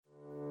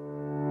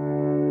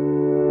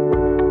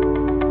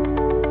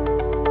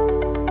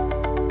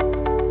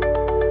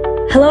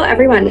Hello,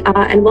 everyone,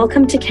 and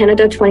welcome to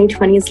Canada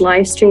 2020's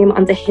live stream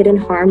on the hidden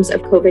harms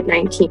of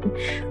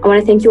COVID-19. I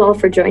want to thank you all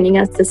for joining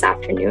us this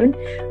afternoon.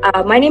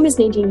 My name is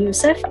Nadine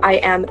Yousif. I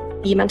am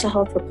the mental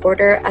health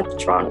reporter at the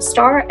Toronto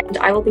Star, and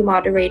I will be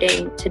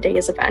moderating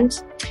today's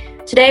event.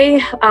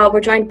 Today,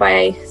 we're joined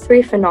by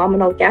three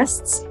phenomenal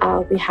guests.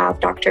 We have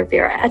Dr.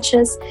 Vera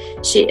Etches.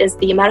 She is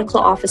the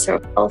Medical Officer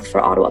of Health for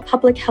Ottawa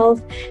Public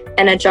Health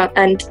and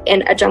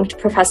an adjunct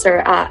professor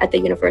at the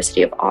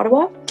University of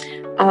Ottawa.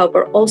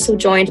 We're also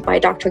joined by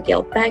Dr.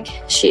 Gail Beck.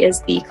 She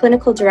is the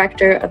Clinical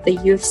Director of the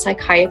Youth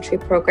Psychiatry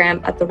Program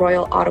at the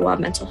Royal Ottawa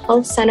Mental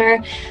Health Centre.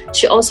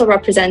 She also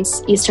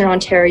represents Eastern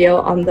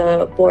Ontario on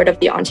the board of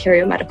the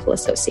Ontario Medical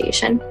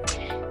Association.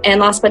 And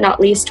last but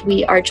not least,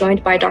 we are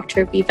joined by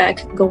Dr.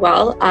 Vivek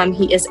Goel.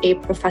 He is a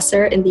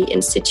professor in the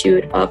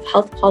Institute of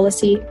Health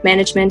Policy,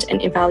 Management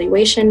and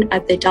Evaluation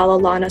at the Dalla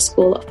Lana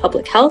School of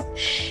Public Health.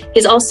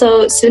 He's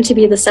also soon to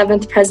be the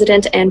 7th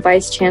President and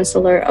Vice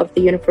Chancellor of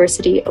the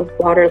University of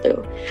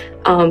Waterloo.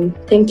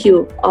 Thank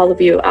you, all of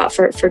you,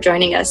 for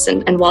joining us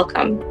and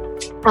welcome.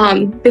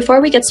 Before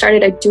we get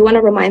started, I do want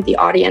to remind the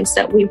audience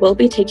that we will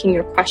be taking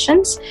your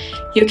questions.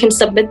 You can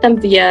submit them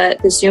via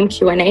the Zoom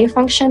Q&A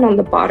function on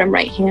the bottom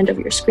right hand of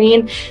your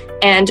screen,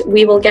 and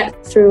we will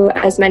get through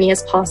as many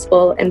as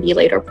possible in the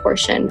later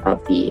portion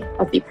of the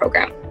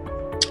program.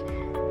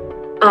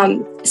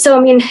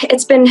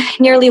 It's been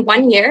nearly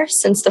 1 year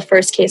since the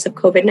first case of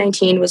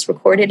COVID-19 was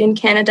recorded in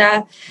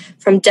Canada.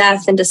 From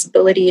death and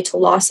disability to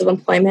loss of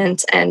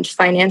employment and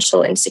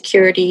financial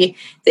insecurity,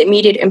 the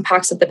immediate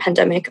impacts of the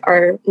pandemic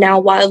are now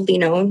widely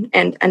known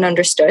and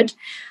understood.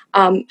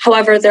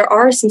 However, there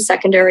are some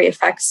secondary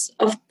effects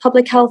of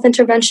public health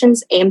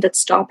interventions aimed at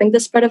stopping the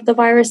spread of the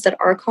virus that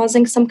are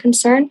causing some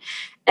concern.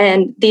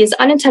 And these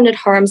unintended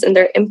harms and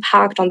their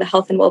impact on the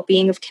health and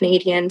well-being of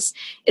Canadians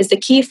is the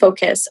key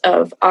focus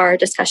of our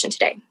discussion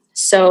today.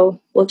 So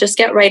we'll just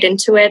get right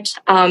into it.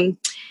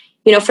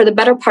 For the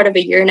better part of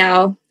a year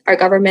now, our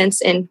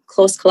governments, in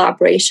close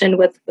collaboration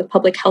with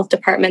public health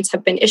departments,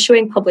 have been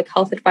issuing public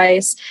health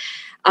advice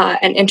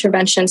and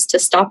interventions to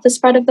stop the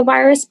spread of the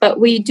virus. But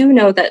we do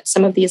know that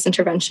some of these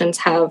interventions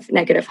have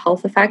negative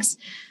health effects,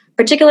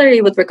 particularly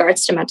with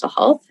regards to mental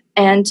health.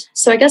 And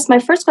so I guess my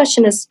first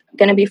question is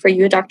going to be for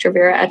you, Dr.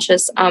 Vera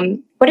Etches.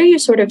 What are you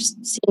sort of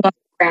seeing on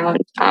the ground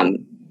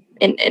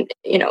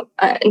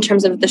in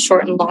terms of the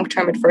short and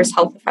long-term adverse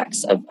health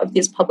effects of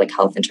these public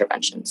health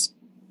interventions?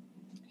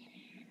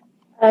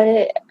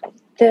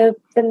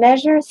 The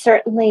measures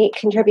certainly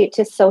contribute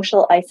to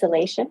social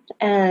isolation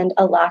and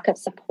a lack of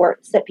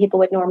supports that people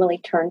would normally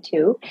turn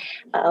to.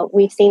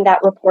 We've seen that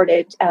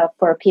reported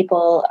for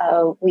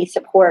people we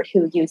support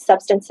who use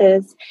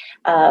substances,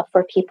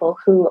 for people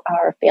who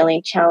are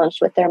feeling challenged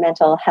with their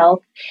mental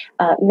health.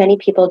 Many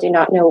people do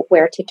not know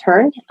where to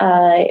turn.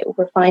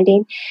 We're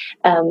finding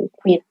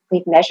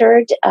we've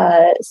measured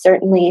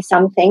certainly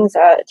some things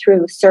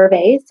through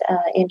surveys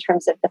in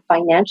terms of the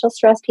financial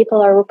stress people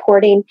are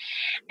reporting,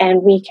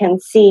 and we can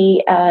see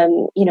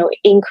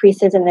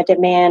increases in the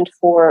demand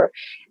for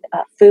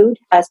food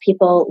as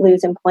people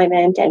lose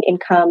employment and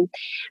income.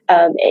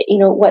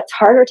 What's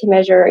harder to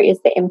measure is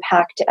the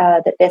impact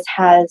that this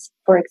has,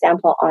 for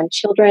example, on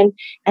children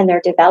and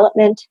their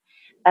development.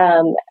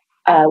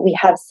 We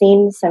have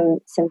seen some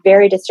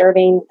very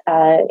disturbing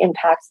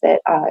impacts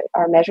that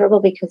are measurable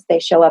because they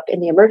show up in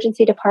the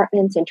emergency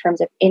departments in terms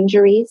of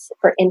injuries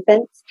for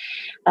infants.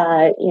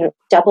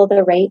 Double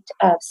the rate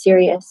of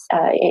serious,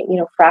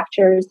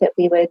 fractures that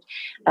we would,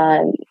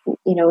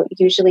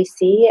 usually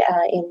see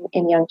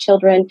in young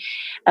children.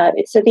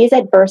 So these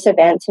adverse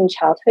events in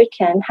childhood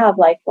can have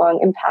lifelong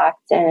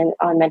impacts and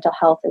on mental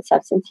health and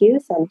substance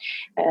use. And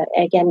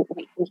again,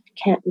 we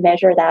can't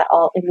measure that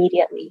all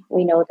immediately.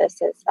 We know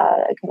this is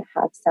going to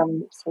have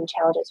some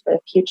challenges for the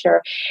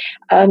future.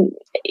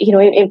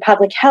 In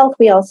public health,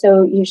 we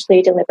also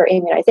usually deliver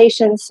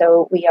immunizations,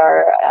 so we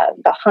are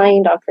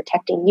behind on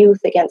protecting youth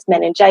against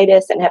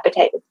meningitis and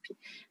hepatitis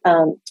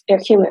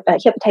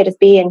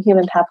B and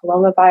human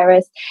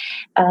papillomavirus.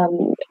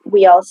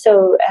 We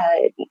also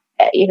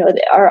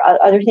are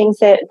other things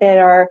that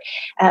are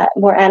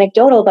more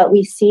anecdotal, but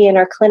we see in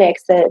our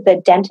clinics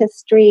the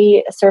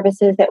dentistry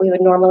services that we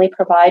would normally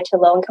provide to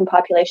low-income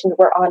populations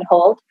were on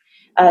hold.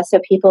 So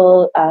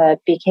people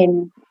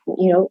became,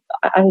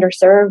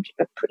 underserved,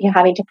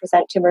 having to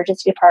present to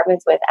emergency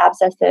departments with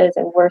abscesses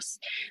and worse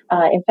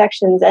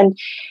infections. And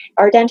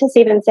our dentists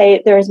even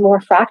say there's more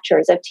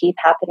fractures of teeth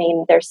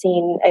happening. They're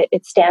seeing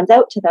it stands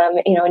out to them,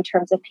 in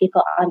terms of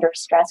people under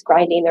stress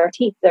grinding their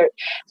teeth.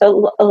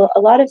 So a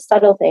lot of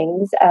subtle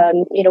things,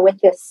 with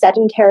this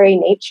sedentary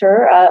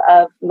nature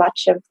of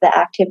much of the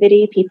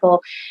activity,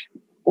 people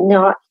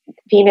not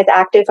being as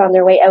active on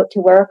their way out to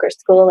work or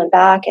school and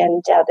back,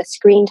 and the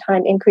screen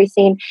time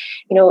increasing,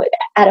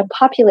 at a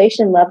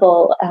population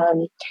level,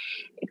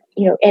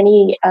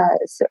 any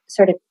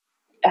sort of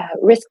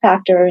risk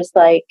factors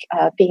like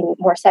being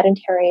more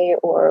sedentary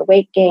or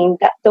weight gain,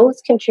 that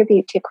those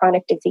contribute to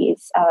chronic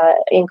disease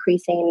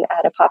increasing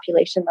at a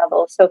population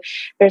level. So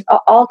there's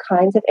all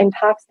kinds of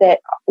impacts that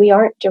we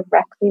aren't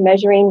directly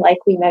measuring like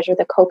we measure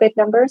the COVID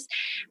numbers,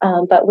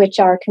 but which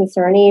are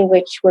concerning,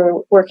 which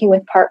we're working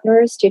with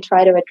partners to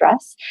try to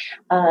address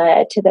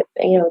to the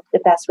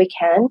best we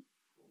can.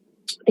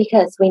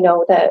 Because we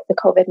know that the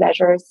COVID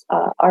measures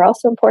are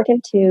also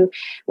important to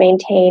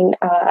maintain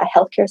a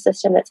healthcare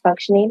system that's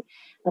functioning,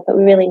 but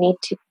we really need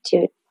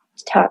to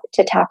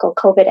tackle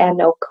COVID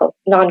and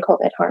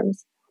non-COVID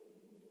harms.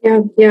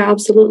 Yeah,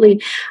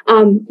 absolutely.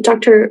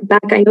 Dr.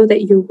 Beck, I know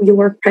that you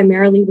work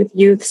primarily with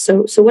youth.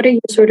 So what are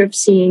you sort of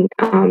seeing,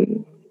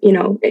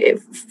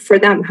 for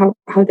them, how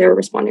they're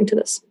responding to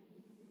this?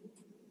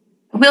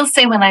 I will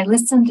say when I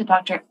listen to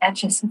Dr.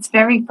 Etches, it's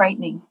very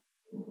frightening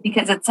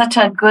because it's such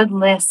a good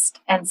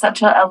list and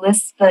such a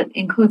list that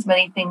includes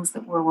many things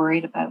that we're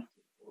worried about.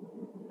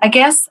 I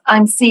guess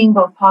I'm seeing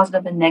both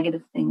positive and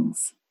negative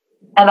things.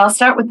 And I'll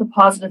start with the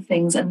positive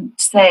things and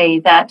say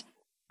that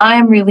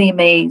I'm really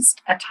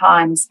amazed at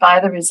times by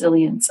the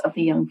resilience of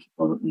the young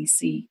people that we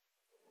see.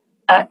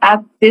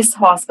 At this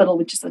hospital,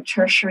 which is a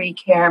tertiary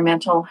care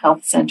mental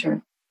health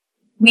center,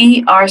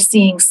 we are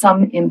seeing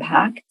some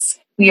impacts.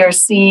 We are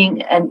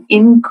seeing an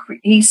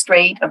increased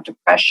rate of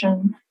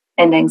depression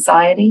and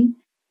anxiety.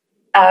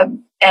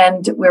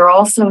 And we're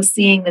also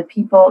seeing that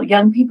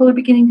young people are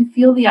beginning to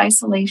feel the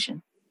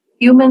isolation.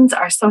 Humans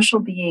are social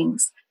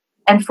beings.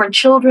 And for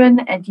children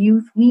and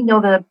youth, we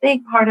know that a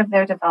big part of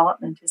their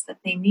development is that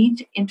they need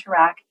to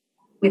interact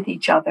with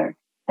each other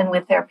and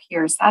with their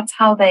peers. That's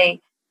how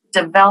they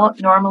develop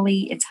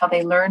normally. It's how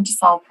they learn to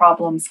solve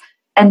problems.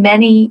 And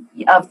many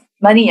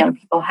young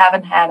people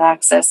haven't had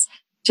access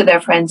to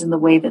their friends in the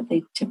way that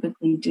they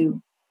typically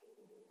do.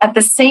 At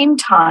the same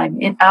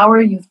time, in our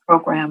youth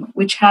program,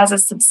 which has a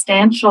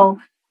substantial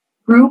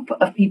group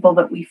of people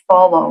that we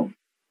follow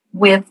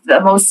with the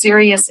most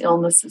serious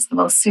illnesses, the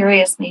most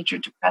serious major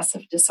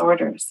depressive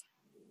disorders,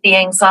 the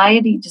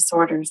anxiety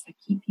disorders that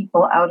keep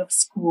people out of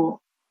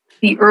school,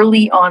 the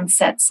early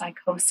onset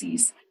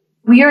psychoses,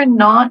 we are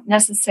not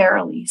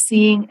necessarily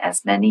seeing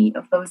as many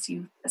of those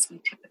youth as we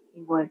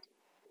typically would.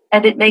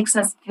 And it makes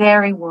us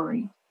very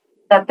worried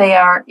that they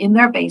are in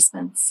their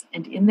basements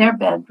and in their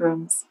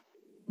bedrooms,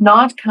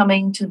 not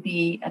coming to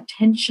the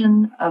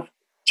attention of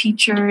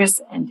teachers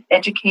and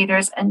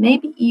educators and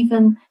maybe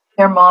even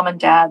their mom and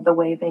dad the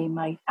way they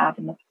might have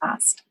in the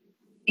past.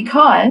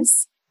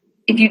 Because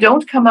if you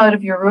don't come out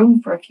of your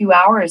room for a few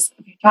hours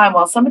of your time,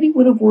 well, somebody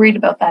would have worried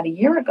about that a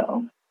year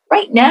ago.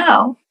 Right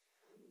now,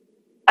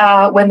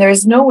 when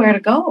there's nowhere to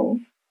go,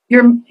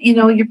 your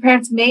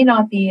parents may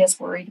not be as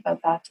worried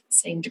about that to the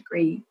same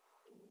degree,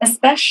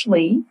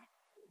 especially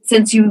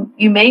since you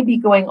may be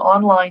going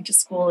online to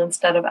school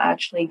instead of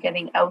actually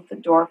getting out the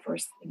door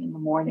first thing in the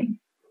morning.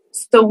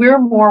 So we're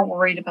more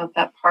worried about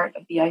that part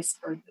of the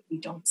iceberg that we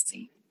don't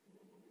see.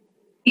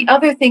 The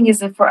other thing is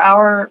that for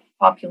our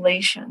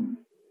population,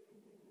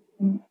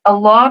 a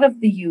lot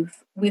of the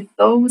youth with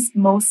those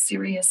most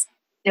serious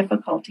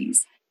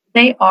difficulties,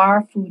 they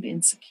are food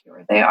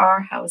insecure, they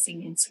are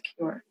housing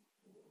insecure.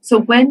 So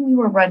when we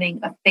were running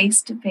a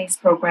face-to-face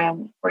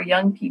program for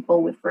young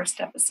people with first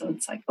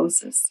episode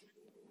psychosis,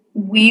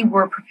 we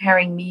were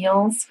preparing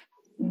meals,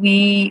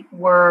 we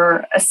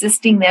were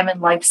assisting them in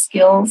life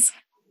skills.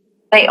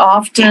 They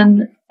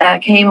often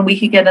came and we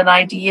could get an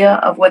idea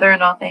of whether or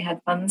not they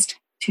had funds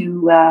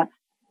to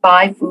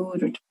buy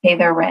food or to pay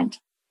their rent.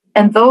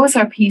 And those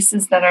are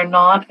pieces that are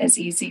not as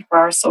easy for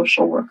our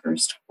social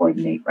workers to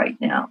coordinate right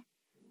now.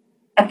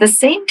 At the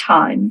same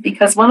time,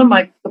 because one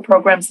of the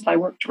programs that I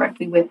work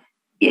directly with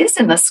is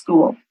in a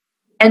school,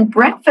 and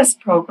breakfast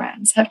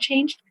programs have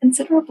changed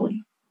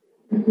considerably.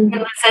 In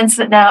the sense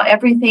that now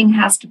everything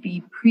has to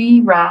be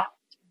pre-wrapped,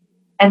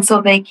 and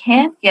so they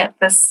can't get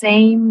the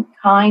same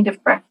kind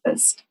of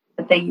breakfast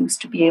that they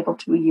used to be able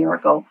to a year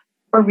ago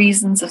for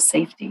reasons of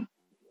safety.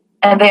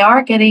 And they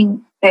are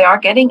getting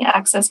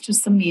access to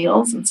some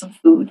meals and some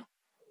food,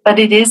 but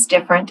it is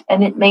different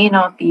and it may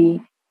not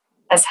be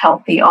as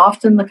healthy.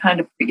 Often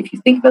if you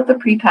think about the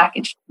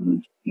prepackaged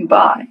food you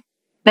buy,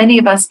 many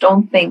of us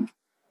don't think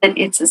that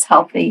it's as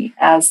healthy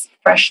as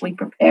freshly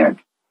prepared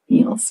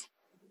meals.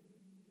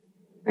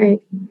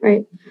 Right.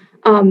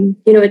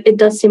 It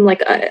does seem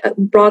like a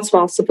broad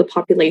swaths of the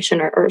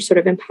population are sort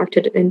of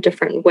impacted in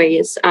different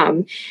ways.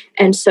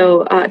 And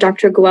so,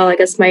 Dr. Goel, I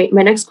guess my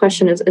next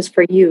question is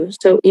for you.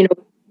 So,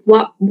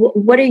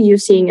 what are you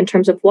seeing in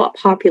terms of what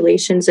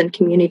populations and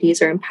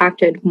communities are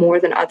impacted more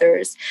than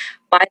others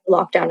by the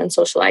lockdown and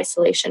social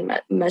isolation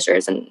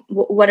measures? And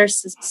what are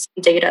some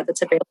data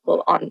that's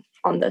available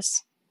on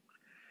this?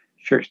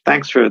 Sure.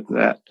 Thanks for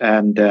that.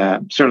 And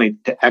certainly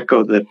to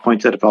echo the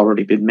points that have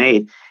already been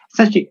made,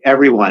 essentially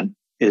everyone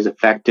is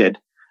affected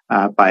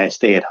by a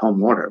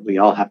stay-at-home order. We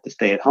all have to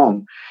stay at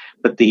home,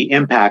 but the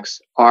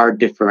impacts are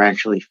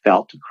differentially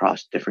felt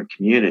across different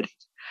communities.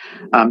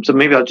 So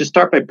maybe I'll just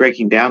start by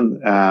breaking down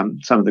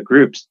some of the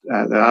groups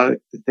that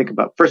I think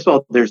about. First of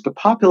all, there's the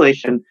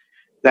population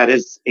that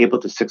is able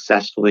to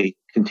successfully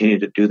continue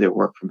to do their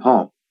work from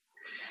home.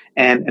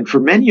 And for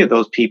many of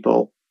those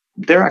people,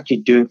 they're actually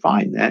doing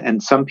fine.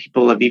 And some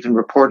people have even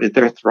reported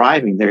they're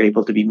thriving. They're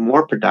able to be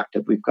more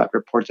productive. We've got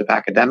reports of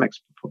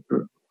academics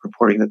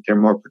reporting that they're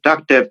more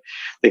productive.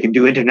 They can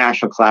do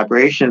international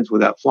collaborations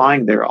without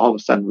flying. They're all of a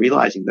sudden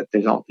realizing that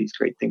there's all these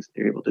great things that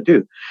they're able to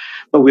do.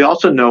 But we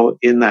also know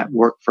in that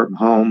work from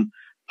home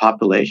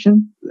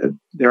population,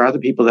 there are other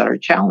people that are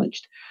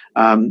challenged.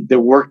 Their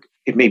work,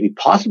 it may be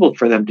possible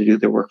for them to do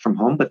their work from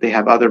home, but they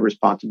have other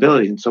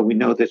responsibilities. And so we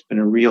know there's been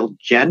a real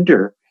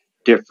gender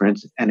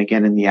difference. And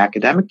again, in the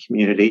academic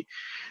community,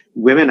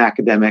 women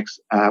academics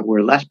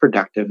were less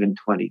productive in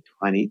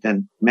 2020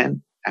 than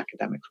men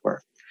academics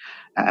were,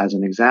 as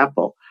an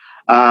example.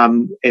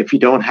 If you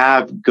don't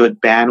have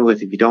good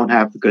bandwidth, if you don't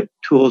have good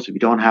tools, if you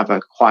don't have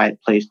a quiet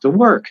place to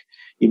work,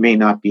 you may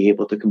not be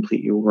able to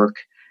complete your work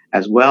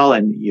as well,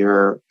 and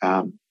your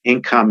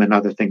income and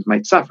other things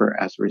might suffer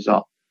as a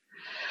result.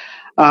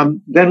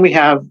 Then we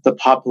have the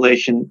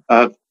population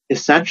of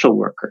essential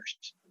workers,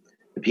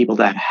 the people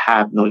that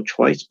have no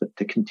choice but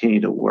to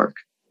continue to work.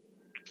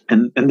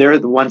 And they're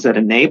the ones that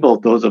enable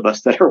those of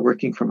us that are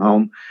working from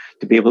home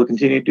to be able to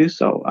continue to do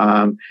so.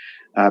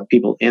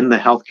 People in the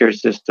healthcare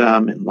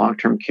system, in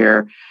long-term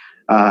care,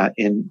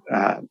 in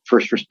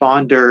first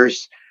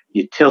responders,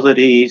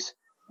 utilities,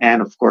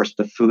 and of course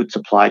the food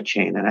supply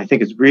chain. And I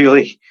think it's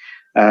really,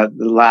 the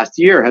last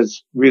year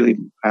has really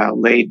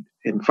laid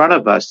in front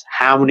of us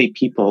how many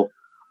people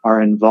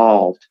are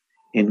involved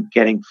in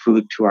getting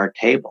food to our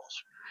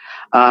tables.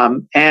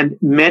 And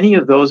many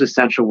of those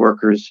essential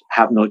workers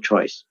have no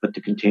choice but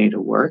to continue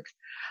to work.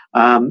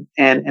 And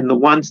the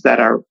ones that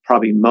are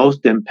probably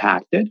most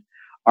impacted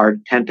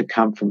tend to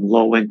come from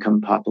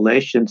low-income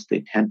populations.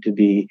 They tend to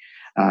be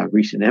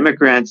recent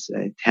immigrants.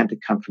 They tend to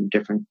come from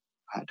different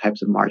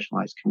types of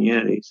marginalized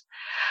communities.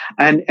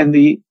 And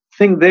the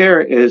thing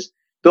there is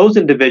those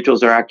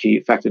individuals are actually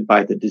affected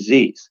by the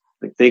disease.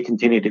 Like, they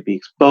continue to be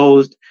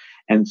exposed,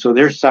 and so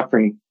they're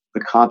suffering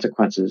the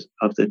consequences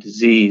of the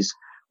disease,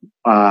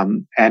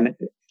 and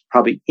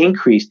probably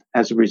increased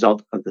as a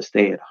result of the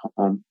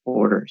stay-at-home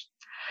orders.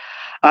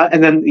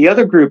 And then the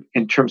other group,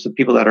 in terms of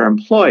people that are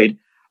employed,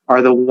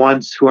 are the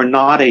ones who are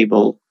not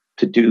able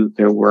to do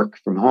their work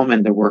from home,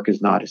 and their work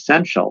is not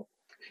essential.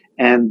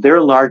 And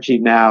they're largely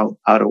now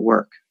out of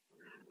work.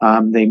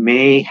 They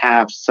may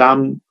have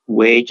some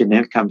wage and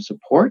income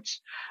supports,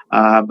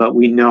 but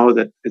we know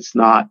that it's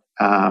not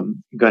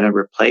going to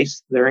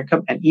replace their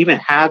income. And even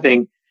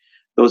having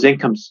those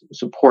income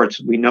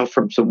supports, we know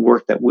from some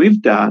work that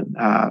we've done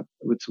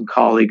with some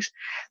colleagues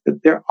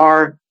that there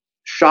are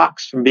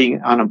shocks from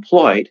being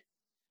unemployed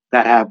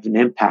that have an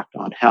impact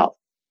on health.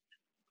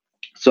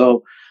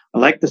 So I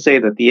like to say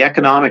that the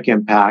economic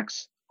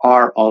impacts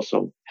are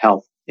also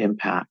health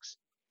impacts.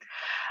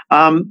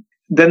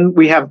 Then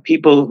we have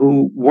people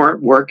who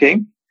weren't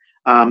working.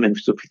 And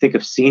so if we think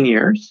of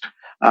seniors,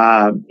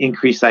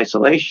 increased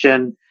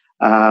isolation,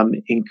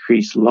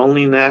 increased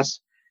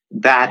loneliness,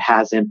 that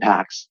has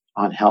impacts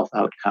on health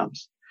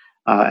outcomes,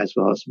 as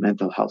well as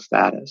mental health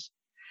status.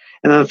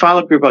 And then the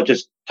final group I'll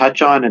just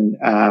touch on,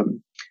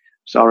 and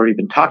it's already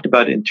been talked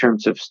about in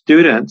terms of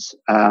students.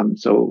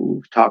 So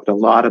we've talked a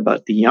lot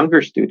about the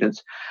younger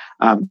students.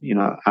 I'm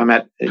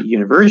at a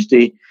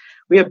university.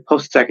 We have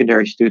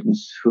post-secondary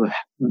students who,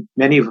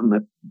 many of them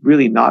have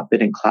really not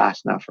been in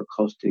class now for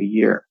close to a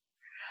year.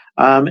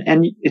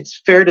 And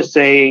it's fair to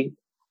say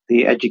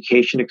the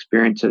education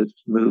experience has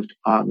moved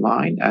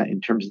online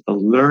in terms of the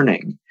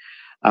learning,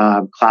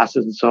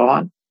 classes and so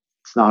on.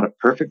 It's not a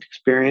perfect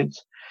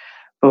experience,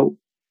 but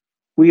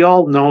we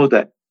all know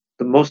that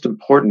the most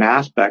important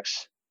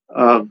aspects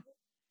of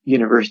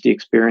university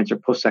experience or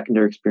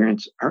post-secondary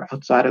experience are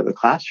outside of the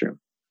classroom.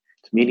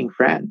 It's meeting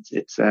friends.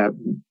 It's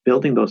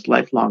building those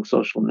lifelong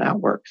social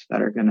networks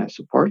that are going to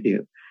support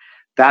you.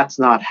 That's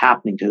not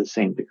happening to the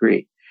same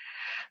degree.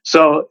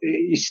 So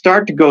you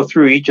start to go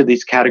through each of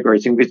these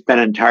categories, and we spend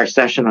an entire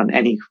session on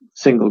any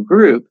single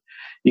group.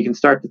 You can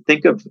start to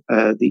think of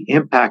the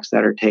impacts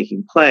that are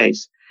taking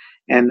place.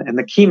 And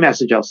the key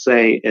message I'll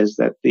say is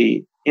that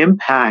the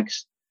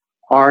impacts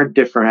are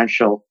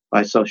differential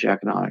by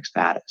socioeconomic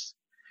status.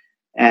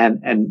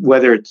 And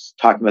whether it's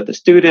talking about the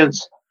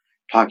students,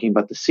 talking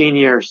about the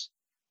seniors,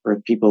 or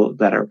people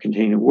that are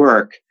continuing to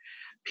work,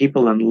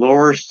 people in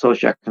lower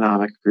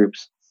socioeconomic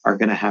groups are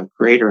going to have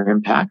greater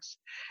impacts.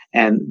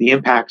 And the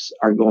impacts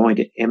are going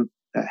to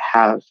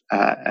have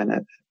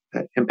an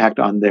impact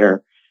on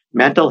their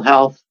mental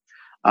health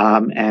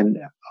and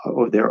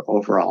their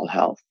overall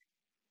health.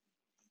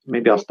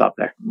 Maybe I'll stop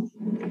there.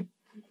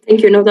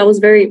 Thank you. No, that was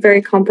very,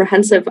 very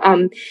comprehensive.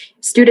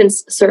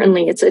 Students,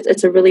 certainly,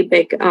 it's a really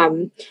big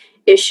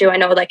issue. I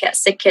know, like at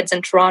Sick Kids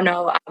in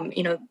Toronto,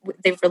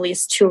 they've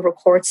released 2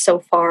 reports so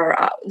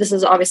far. This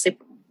is obviously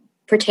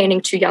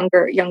pertaining to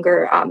younger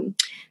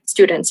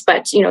students,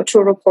 but 2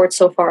 reports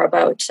so far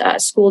about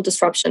school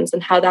disruptions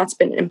and how that's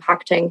been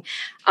impacting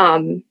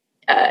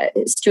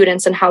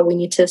students and how we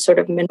need to sort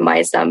of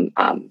minimize them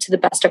to the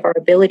best of our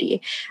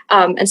ability.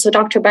 And so,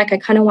 Dr. Beck, I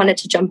kind of wanted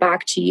to jump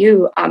back to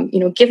you.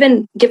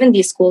 Given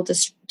these school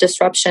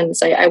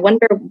disruptions, I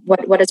wonder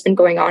what has been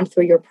going on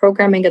through your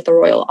programming at the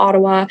Royal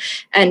Ottawa,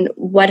 and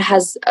what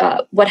has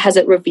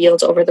it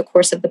revealed over the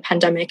course of the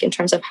pandemic in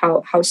terms of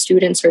how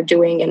students are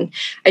doing. And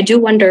I do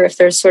wonder if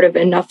there's sort of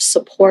enough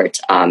support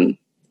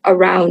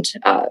around,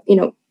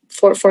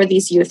 for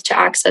these youth to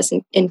access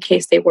in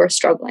case they were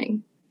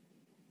struggling.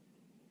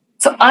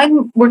 So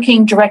I'm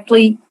working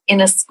directly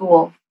in a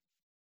school,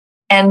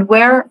 and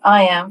where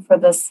I am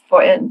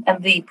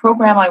and the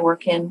program I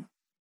work in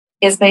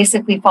is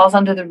basically falls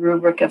under the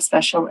rubric of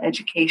special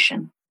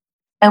education.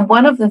 And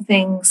one of the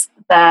things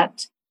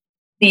that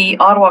the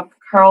Ottawa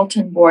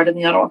Carleton Board and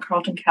the Ottawa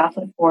Carleton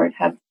Catholic Board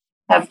have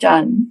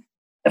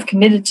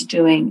committed to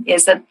doing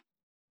is that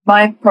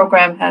my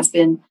program has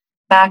been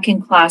back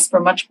in class for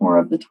much more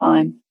of the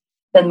time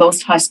than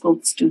most high school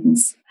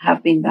students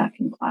have been back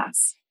in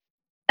class.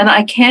 And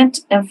I can't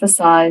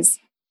emphasize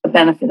the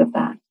benefit of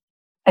that.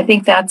 I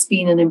think that's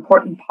been an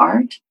important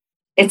part.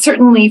 It's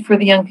certainly for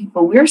the young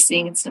people we're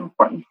seeing, it's an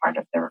important part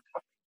of their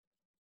recovery.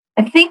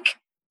 I think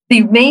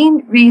the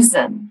main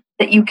reason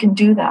that you can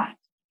do that,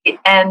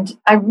 and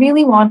I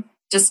really want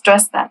to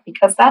stress that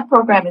because that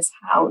program is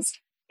housed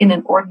in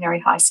an ordinary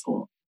high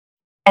school.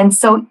 And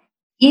so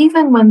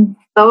even when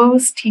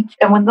those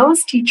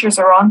teachers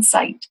are on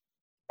site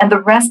and the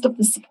rest of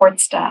the support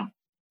staff,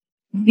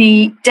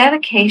 the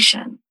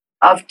dedication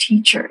of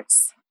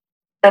teachers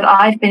that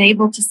I've been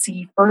able to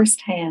see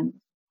firsthand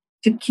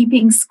to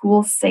keeping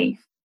schools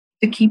safe,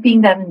 to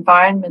keeping that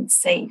environment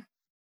safe.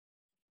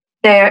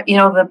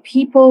 The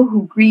people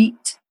who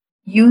greet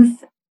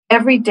youth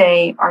every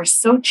day are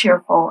so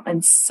cheerful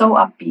and so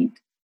upbeat,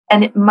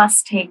 and it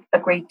must take a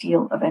great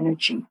deal of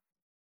energy.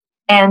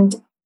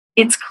 And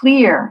it's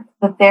clear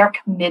that they're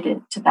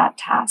committed to that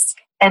task,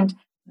 and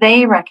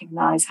they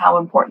recognize how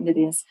important it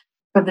is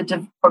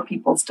for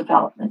people's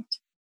development.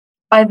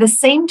 By the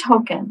same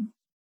token,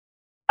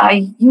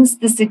 I use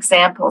this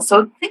example.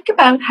 So think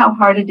about how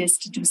hard it is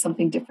to do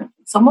something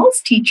differently. So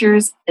most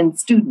teachers and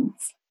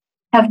students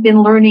have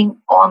been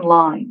learning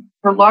online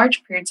for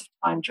large periods of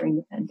time during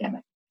the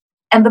pandemic.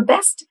 And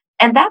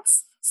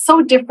that's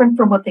so different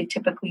from what they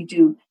typically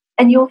do.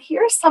 And you'll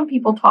hear some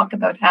people talk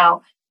about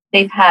how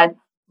they've had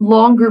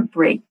longer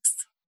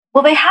breaks.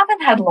 Well, they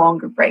haven't had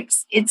longer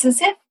breaks. It's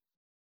as if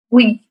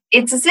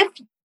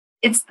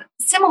it's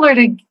similar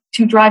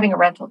to driving a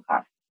rental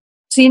car.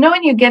 So,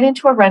 when you get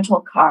into a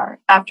rental car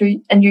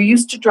and you're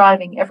used to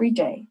driving every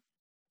day,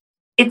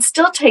 it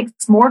still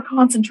takes more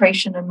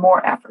concentration and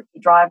more effort to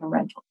drive a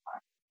rental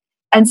car.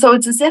 And so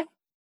it's as if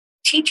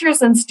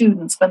teachers and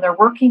students, when they're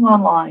working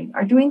online,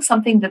 are doing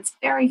something that's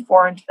very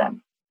foreign to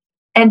them.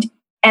 And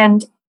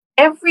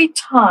every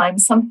time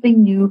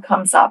something new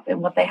comes up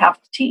in what they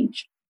have to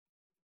teach,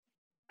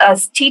 a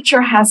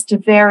teacher has to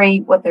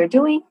vary what they're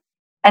doing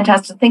and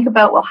has to think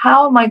about, well,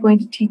 how am I going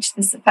to teach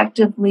this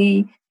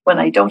effectively when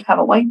I don't have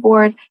a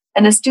whiteboard?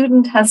 And a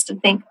student has to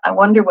think, I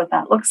wonder what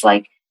that looks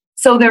like.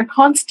 So they're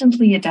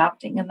constantly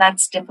adapting, and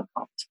that's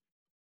difficult.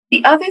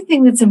 The other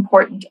thing that's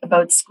important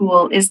about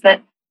school is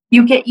that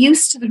you get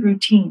used to the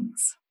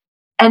routines.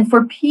 And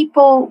for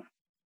people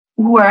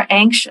who are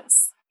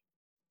anxious,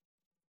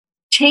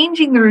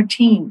 changing the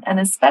routine, and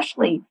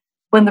especially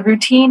when the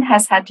routine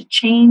has had to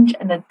change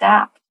and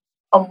adapt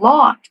a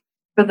lot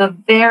for the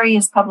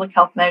various public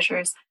health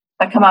measures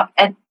that come up,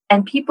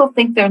 and people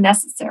think they're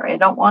necessary. I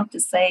don't want to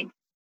say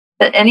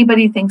that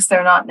anybody thinks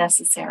they're not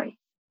necessary,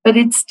 but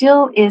it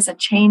still is a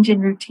change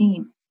in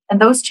routine. And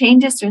those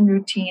changes in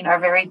routine are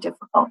very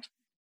difficult.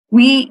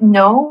 We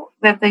know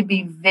that they'd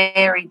be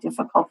very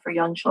difficult for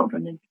young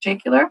children in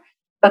particular,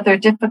 but they're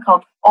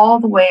difficult all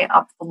the way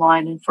up the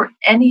line. And for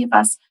any of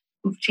us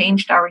who've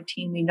changed our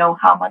routine, we know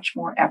how much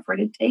more effort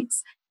it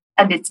takes,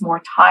 and it's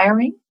more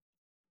tiring.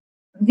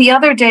 The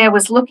other day, I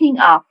was looking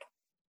up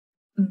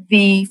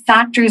the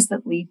factors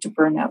that lead to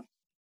burnout.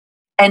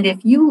 And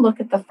if you look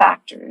at the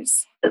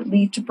factors that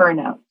lead to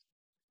burnout,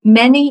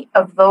 many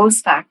of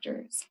those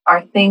factors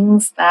are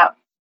things that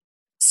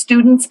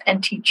students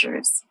and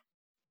teachers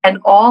and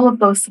all of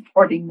those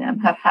supporting them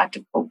have had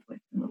to cope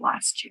with in the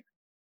last year.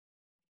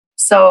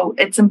 So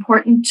it's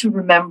important to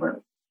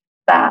remember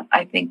that,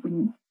 I think,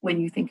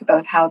 when you think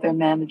about how they're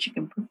managing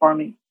and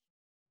performing.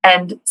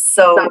 And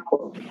so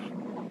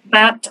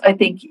that, I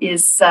think,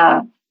 is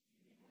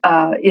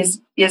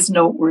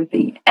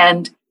noteworthy.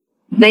 And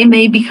they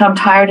may become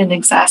tired and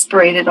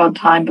exasperated on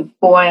time, but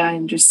boy, I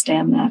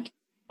understand that.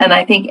 And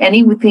I think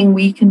anything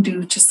we can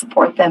do to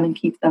support them and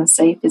keep them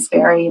safe is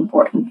very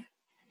important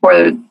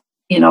for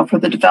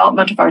the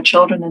development of our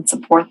children and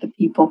support the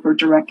people who are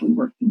directly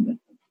working with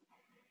them.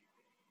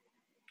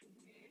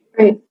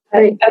 Right.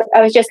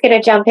 I was just going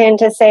to jump in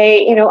to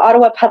say,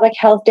 Ottawa Public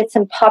Health did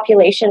some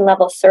population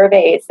level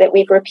surveys that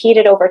we've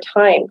repeated over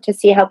time to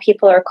see how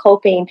people are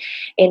coping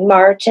in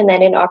March and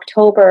then in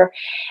October.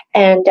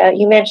 And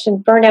you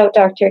mentioned burnout,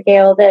 Dr.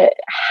 Gail, that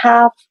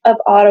half of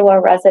Ottawa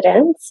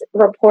residents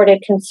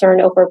reported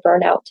concern over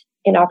burnout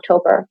in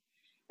October.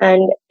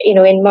 And,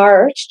 in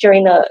March,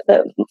 during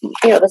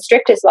the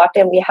strictest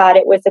lockdown we had,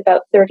 it was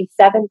about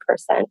 37%.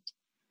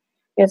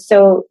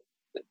 So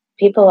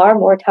people are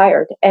more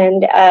tired.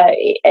 And,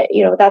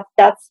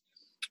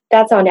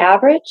 that's on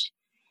average.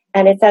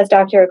 And it's, as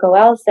Dr.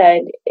 Goel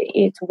said,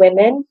 it's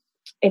women,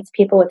 it's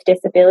people with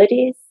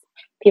disabilities,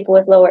 people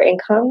with lower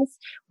incomes,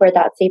 where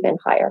that's even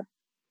higher.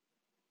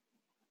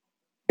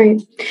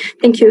 Great.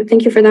 Thank you.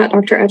 Thank you for that,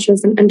 Dr.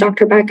 Etches and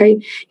Dr. Beck.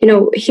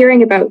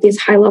 Hearing about these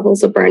high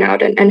levels of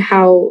burnout and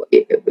how,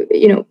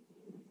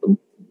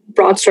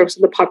 broad strokes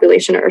of the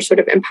population are sort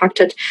of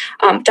impacted.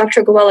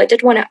 Dr. Goel, I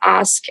did want to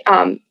ask,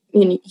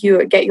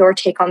 you get your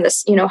take on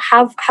this.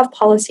 Have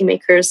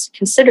policymakers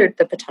considered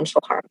the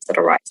potential harms that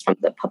arise from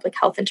the public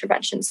health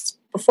interventions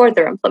before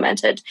they're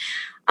implemented?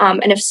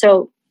 And if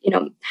so,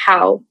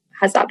 how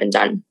has that been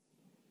done?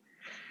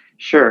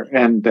 Sure.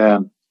 And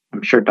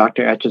I'm sure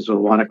Dr. Etches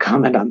will want to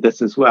comment on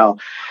this as well.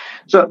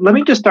 So let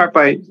me just start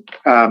by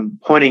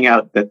pointing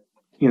out that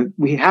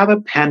we have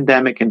a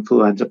pandemic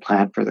influenza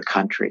plan for the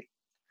country,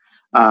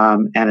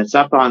 and it's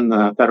up on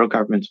the federal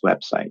government's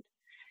website.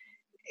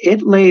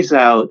 It lays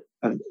out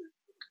a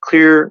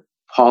clear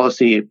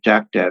policy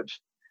objective.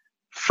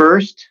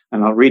 First,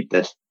 and I'll read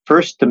this,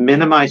 first, to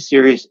minimize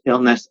serious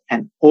illness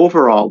and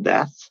overall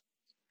deaths,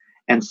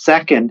 and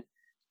second,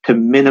 to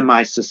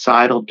minimize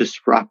societal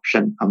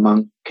disruption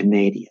among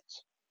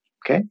Canadians.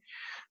 Okay?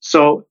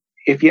 So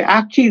if you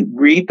actually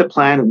read the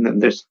plan, and then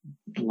there's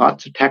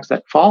lots of text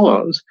that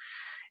follows,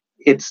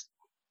 it's,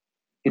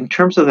 in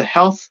terms of the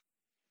health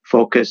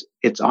focus,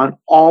 it's on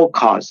all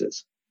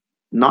causes,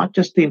 not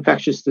just the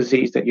infectious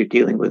disease that you're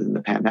dealing with in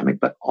the pandemic,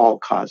 but all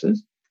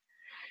causes.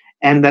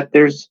 And that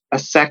there's a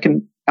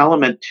second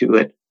element to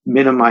it,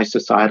 minimize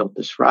societal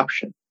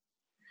disruption.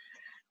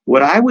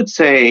 What I would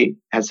say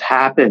has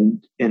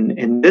happened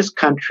in this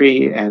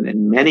country and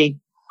in many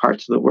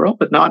parts of the world,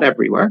 but not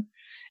everywhere,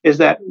 is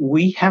that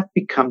we have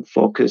become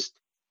focused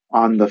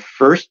on the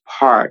first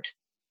part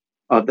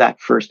of that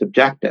first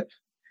objective,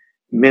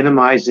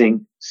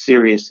 minimizing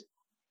serious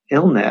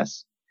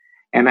illness.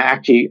 And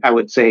actually, I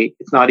would say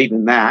it's not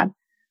even that.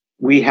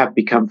 We have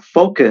become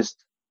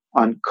focused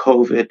on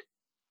COVID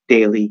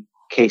daily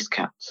case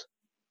counts,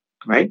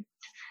 right?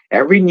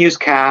 Every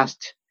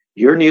newscast,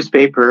 your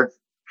newspaper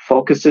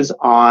focuses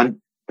on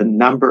the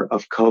number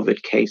of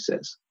COVID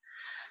cases.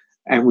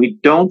 And we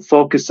don't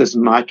focus as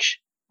much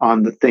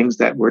on the things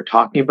that we're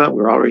talking about.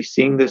 We're already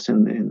seeing this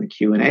in the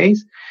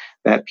Q&As,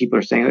 that people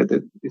are saying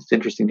that it's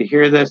interesting to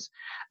hear this.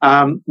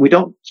 We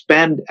don't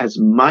spend as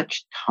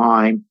much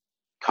time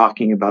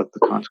talking about the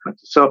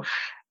consequences. So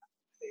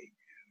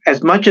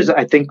as much as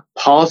I think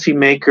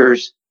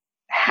policymakers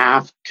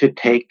have to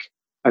take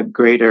a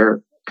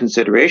greater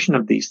consideration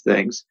of these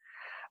things,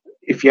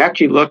 if you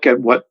actually look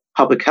at what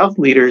public health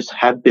leaders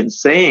have been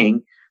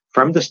saying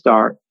from the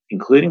start,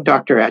 including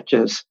Dr.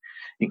 Etches,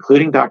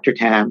 including Dr.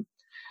 Tam,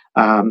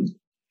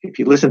 if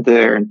you listen to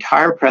their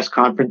entire press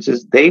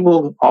conferences, they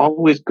will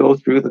always go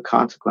through the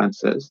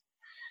consequences,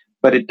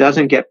 but it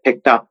doesn't get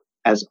picked up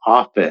as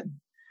often.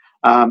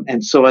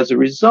 And so as a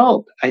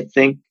result, I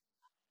think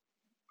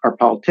our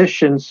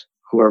politicians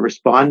who are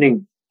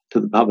responding to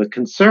the public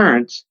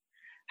concerns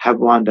have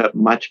wound up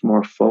much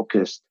more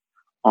focused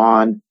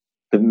on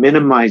the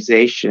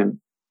minimization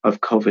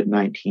of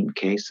COVID-19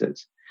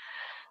 cases.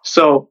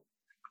 So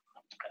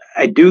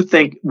I do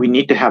think we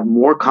need to have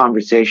more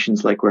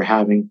conversations like we're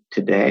having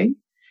today.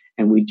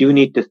 And we do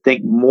need to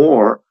think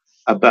more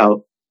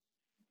about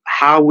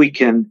how we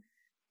can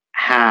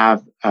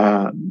have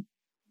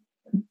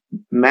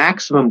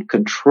maximum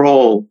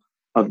control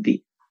of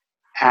the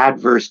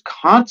adverse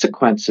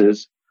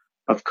consequences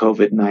of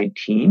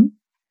COVID-19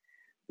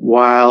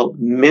 while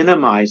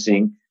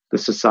minimizing the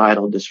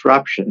societal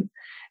disruption.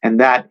 And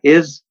that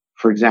is,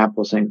 for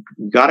example, saying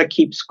we've got to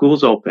keep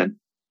schools open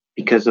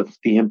because of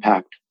the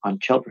impact on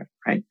children,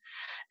 right?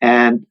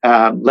 And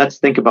let's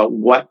think about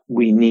what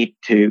we need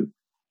to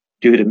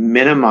do to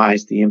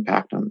minimize the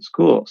impact on the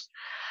schools.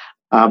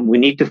 We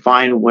need to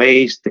find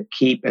ways to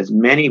keep as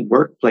many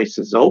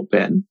workplaces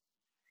open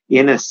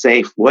in a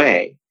safe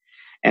way.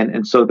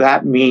 And so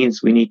that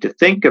means we need to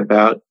think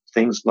about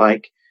things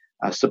like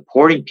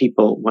supporting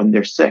people when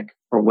they're sick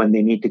or when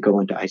they need to go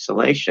into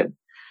isolation.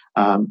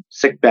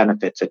 Sick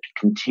benefits, it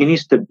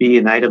continues to be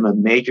an item of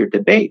major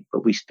debate,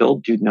 but we still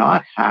do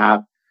not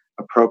have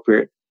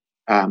appropriate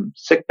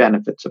sick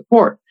benefit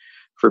support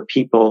for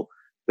people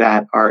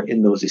that are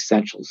in those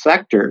essential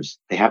sectors.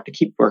 They have to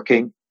keep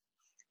working.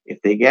 If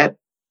they get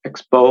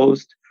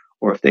exposed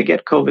or if they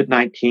get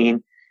COVID-19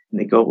 and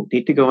they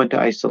need to go into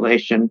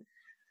isolation,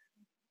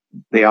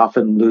 they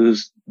often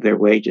lose their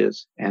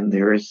wages. And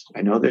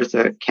I know there's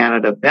a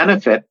Canada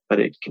benefit, but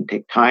it can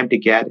take time to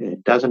get, and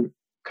it doesn't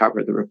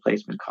cover the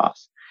replacement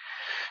costs.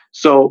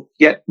 So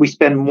yet we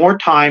spend more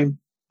time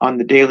on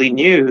the daily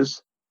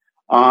news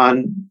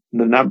on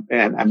the number,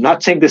 and I'm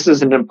not saying this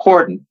isn't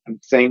important. I'm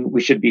saying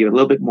we should be a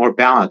little bit more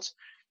balanced.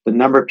 The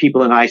number of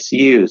people in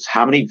ICUs,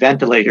 how many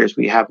ventilators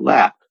we have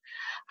left,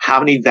 how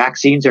many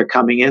vaccines are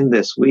coming in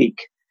this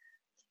week.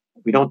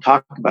 We don't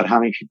talk about how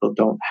many people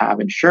don't have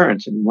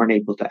insurance and weren't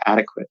able to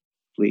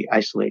adequately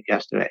isolate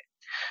yesterday.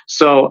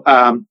 So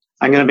I'm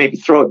going to maybe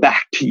throw it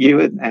back to you,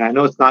 and I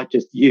know it's not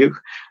just you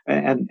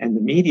and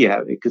the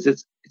media, because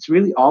it's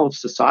really all of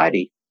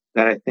society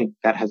that I think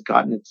that has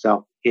gotten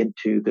itself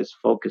into this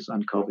focus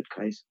on COVID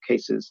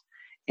cases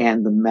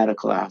and the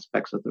medical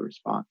aspects of the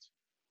response.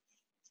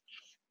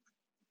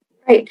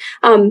 Right.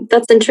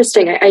 That's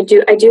interesting. I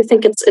do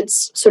think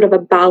it's sort of a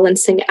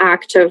balancing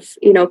act of,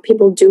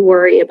 people do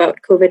worry about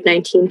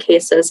COVID-19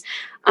 cases,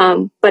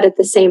 but at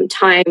the same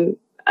time,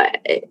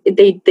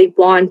 they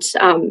want,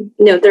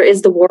 there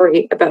is the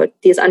worry about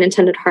these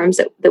unintended harms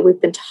that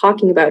we've been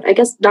talking about. I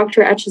guess,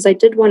 Dr. Etches, I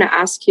did want to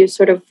ask you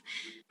sort of,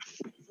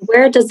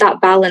 where does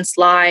that balance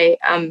lie?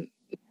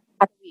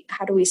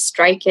 How do we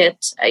strike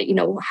it?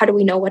 How do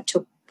we know what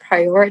to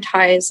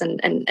prioritize,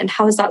 and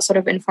how has that sort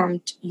of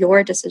informed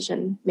your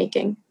decision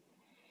making?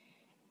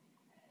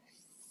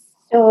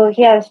 So,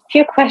 a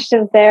few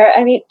questions there.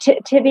 I mean,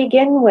 to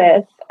begin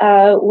with,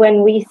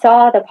 when we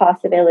saw the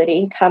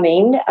possibility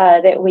coming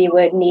that we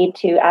would need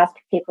to ask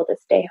people to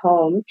stay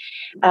home,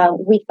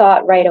 we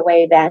thought right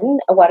away then,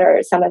 what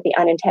are some of the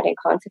unintended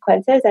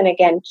consequences? And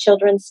again,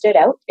 children stood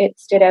out. It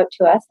stood out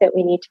to us that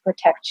we need to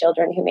protect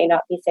children who may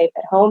not be safe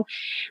at home.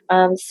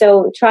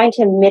 So trying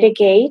to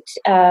mitigate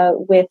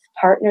with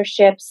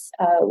partnerships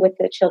with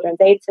the Children's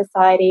Aid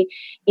Society,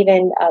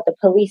 even the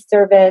police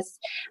service,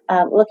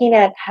 looking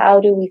at how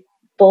do we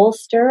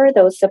bolster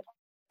those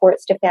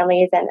supports to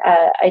families and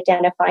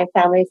identifying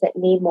families that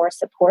need more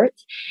support.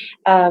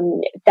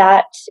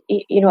 That,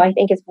 I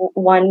think is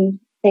one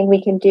thing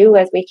we can do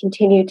as we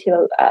continue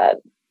to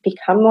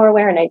become more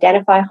aware and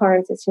identify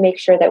harms, is to make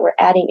sure that we're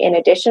adding in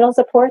additional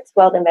supports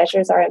while the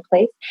measures are in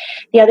place.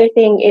 The other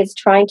thing is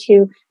trying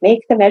to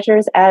make the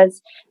measures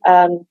as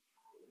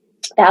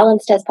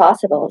balanced as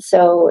possible.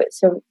 So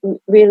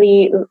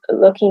really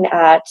looking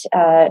at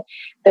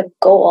the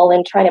goal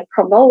and trying to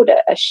promote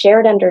a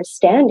shared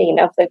understanding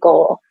of the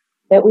goal,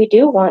 that we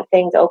do want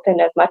things open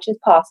as much as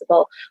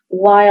possible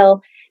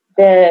while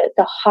the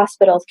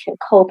hospitals can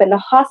cope. And the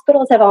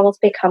hospitals have almost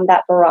become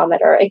that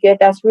barometer. Again,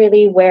 that's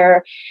really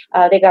where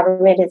the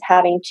government is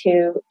having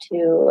to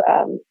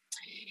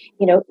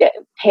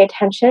pay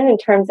attention in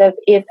terms of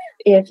if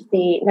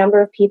the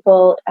number of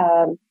people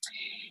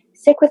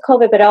sick with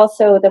COVID, but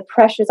also the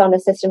pressures on the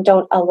system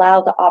don't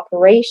allow the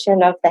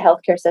operation of the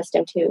healthcare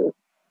system to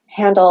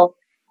handle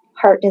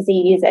heart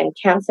disease and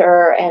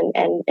cancer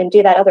and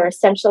do that other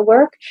essential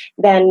work,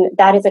 then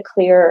that is a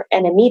clear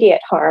and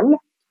immediate harm.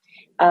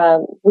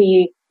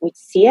 We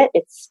see it.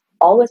 It's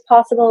always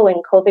possible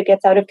when COVID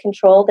gets out of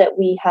control that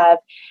we have,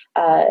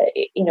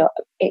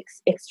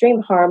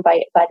 extreme harm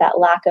by that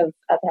lack of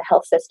the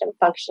health system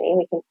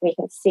functioning. We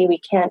can see we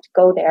can't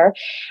go there.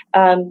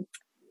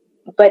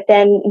 But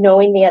then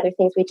knowing the other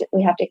things,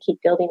 we have to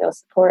keep building those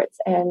supports.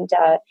 And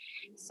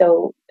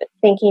so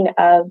thinking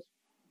of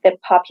the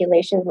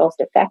populations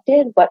most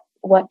affected,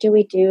 what do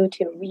we do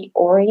to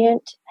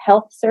reorient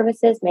health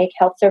services, make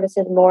health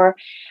services more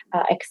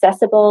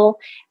accessible?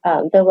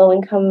 The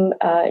low-income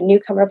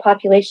newcomer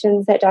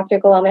populations that Dr.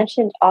 Goel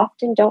mentioned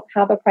often don't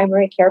have a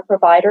primary care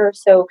provider.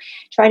 So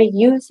trying to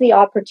use the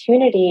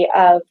opportunity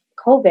of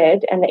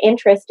COVID and the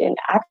interest in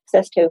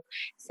access to,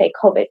 say,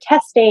 COVID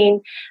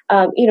testing,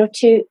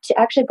 to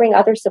actually bring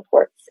other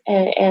supports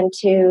and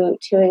to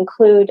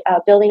include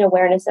building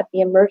awareness of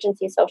the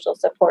emergency social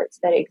supports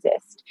that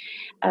exist.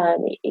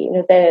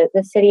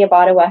 The city of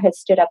Ottawa has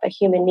stood up a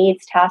human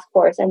needs task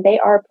force, and they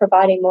are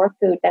providing more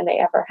food than they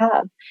ever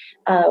have,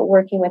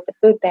 working with the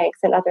food banks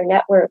and other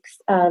networks.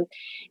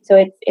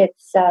 So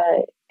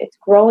it's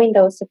growing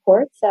those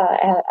supports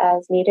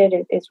as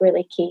needed is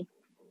really key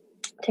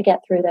to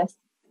get through this.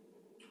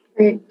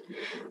 Great.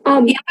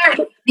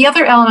 The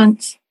other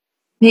element,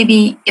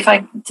 maybe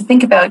to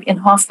think about in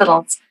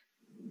hospitals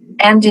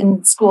and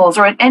in schools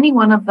or at any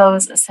one of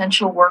those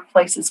essential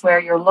workplaces where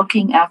you're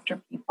looking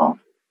after people,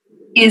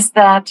 is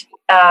that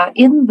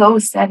in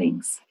those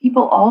settings,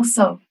 people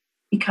also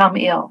become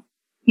ill.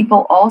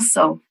 People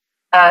also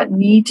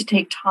need to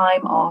take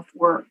time off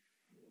work.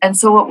 And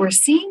so what we're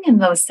seeing in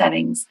those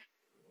settings,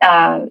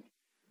 in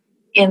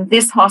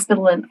this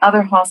hospital and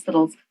other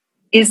hospitals,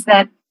 is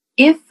that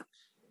if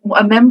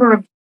a member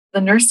of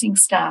the nursing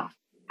staff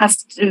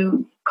has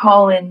to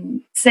call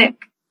in sick,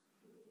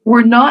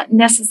 we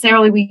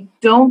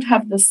don't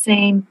have the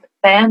same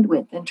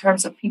bandwidth in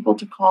terms of people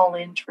to call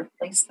in to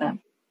replace them.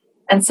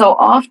 And so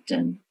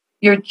often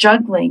you're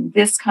juggling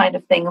this kind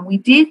of thing. And we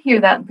did hear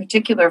that in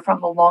particular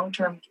from the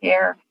long-term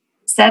care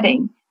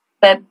setting,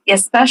 that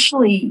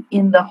especially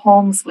in the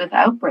homes with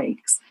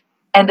outbreaks,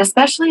 and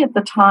especially at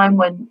the time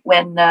when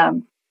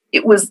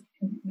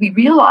we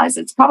realized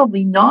it's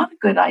probably not a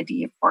good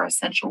idea for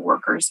essential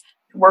workers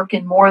to work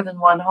in more than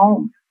one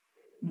home.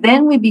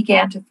 Then we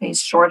began to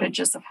face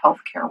shortages of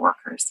healthcare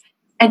workers,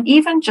 and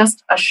even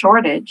just a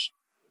shortage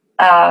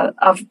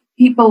of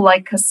people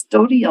like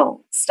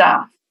custodial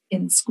staff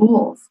in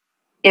schools.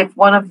 If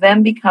one of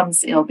them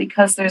becomes ill,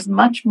 because there's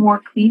much more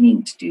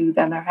cleaning to do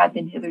than there had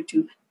been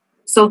hitherto.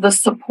 So the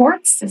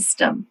support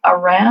system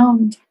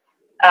around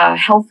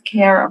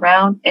healthcare,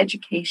 around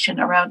education,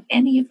 around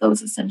any of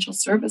those essential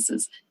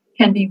services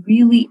can be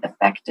really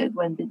affected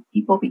when the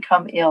people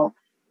become ill.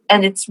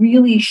 And it's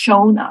really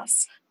shown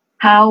us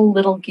how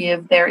little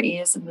give there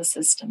is in the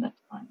system at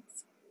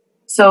times.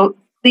 So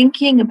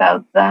thinking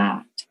about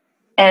that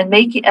and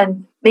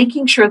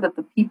making sure that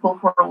the people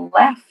who are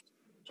left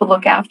to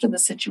look after the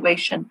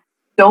situation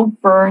don't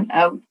burn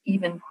out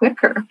even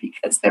quicker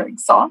because they're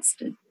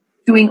exhausted.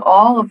 Doing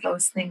all of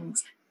those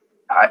things,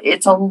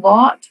 it's a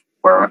lot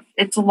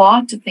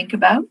to think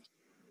about,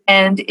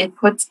 and it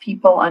puts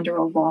people under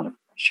a lot of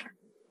pressure.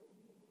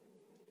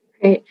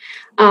 Right.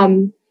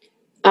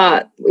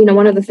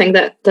 One of the things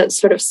that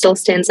sort of still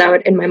stands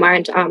out in my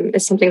mind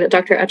is something that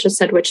Dr. Etches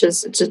said, which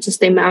is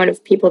just the amount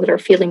of people that are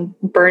feeling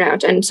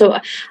burnout. And so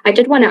I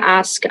did want to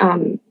ask,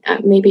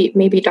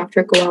 maybe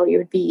Dr. Goel, you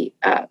would be,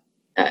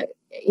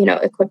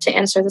 equipped to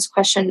answer this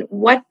question.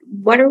 What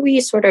are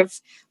we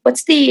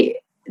what's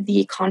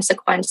the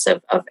consequence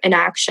of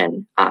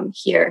inaction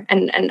here,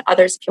 and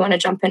others, if you want to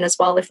jump in as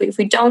well, if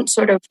we don't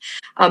sort of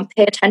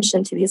pay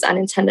attention to these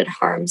unintended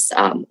harms,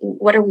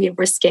 what are we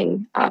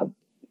risking,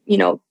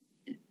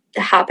 to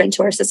happen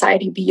to our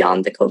society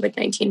beyond the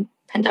COVID-19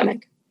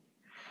 pandemic?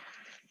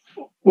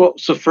 Well,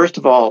 so first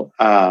of all,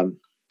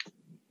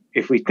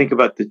 if we think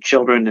about the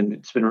children, and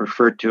it's been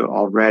referred to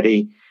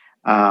already,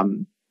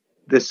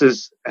 this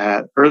is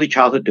early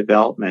childhood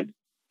development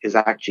is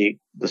actually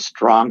the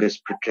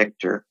strongest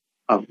predictor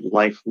of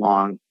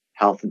lifelong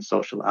health and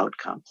social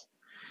outcomes.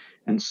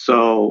 And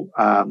so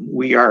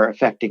we are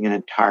affecting an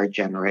entire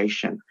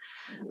generation.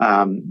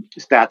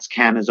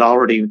 StatsCan has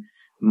already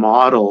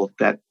modeled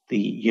that the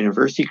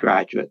university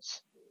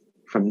graduates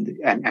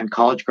and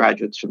college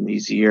graduates from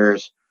these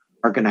years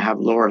are going to have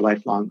lower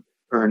lifelong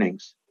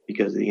earnings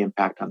because of the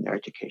impact on their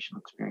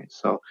educational experience.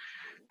 So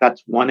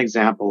that's one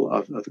example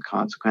of the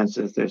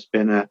consequences. There's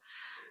been a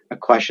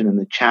question in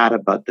the chat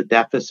about the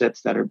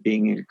deficits that are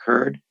being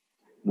incurred.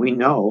 We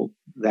know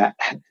that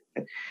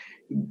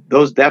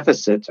those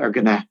deficits are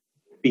going to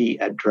be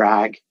a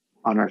drag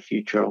on our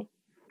future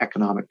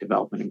economic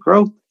development and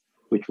growth,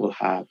 which will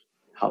have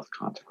health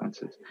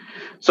consequences.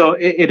 So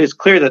it is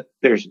clear that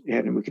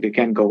and we could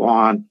again go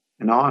on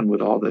and on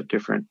with all the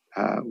different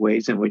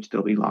ways in which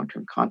there'll be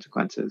long-term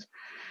consequences.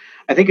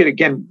 I think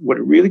what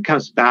it really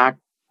comes back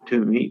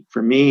to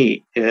for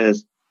me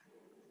is,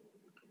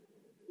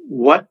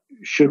 what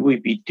should we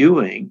be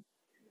doing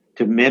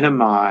to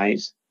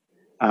minimize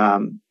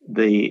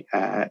the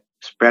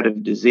spread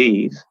of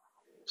disease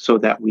so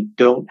that we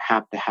don't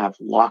have to have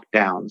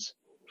lockdowns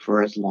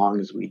for as long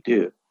as we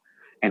do?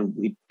 And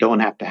we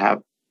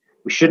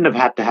shouldn't have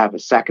had to have a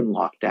second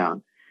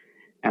lockdown.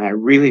 And I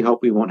really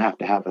hope we won't have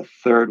to have a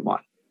third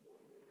one.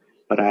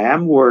 But I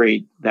am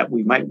worried that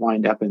we might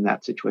wind up in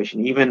that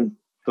situation, even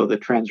though the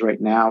trends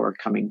right now are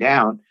coming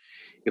down.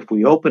 If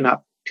we open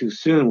up too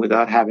soon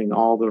without having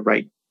all the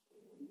right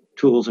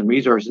tools and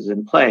resources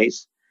in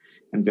place,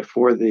 and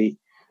before the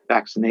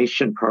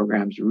vaccination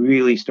programs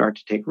really start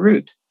to take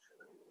root,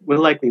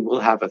 we'll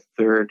have a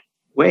third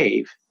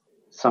wave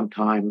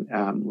sometime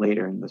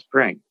later in the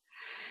spring.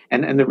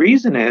 And the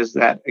reason is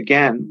that,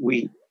 again,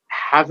 we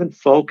haven't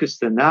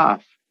focused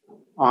enough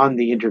on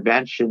the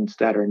interventions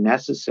that are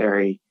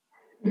necessary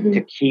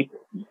to keep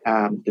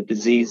the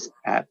disease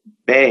at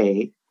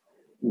bay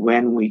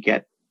when we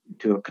get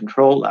to a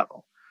control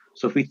level.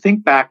 So if we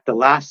think back to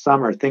last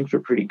summer, things were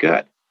pretty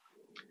good.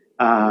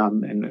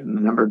 And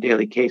the number of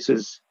daily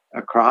cases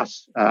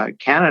across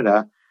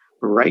Canada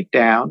were right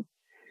down.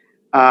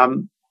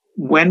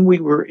 When we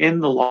were in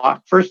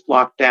the first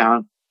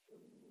lockdown,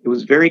 it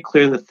was very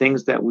clear the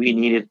things that we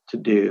needed to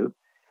do,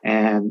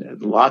 and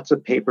lots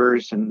of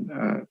papers and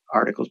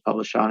articles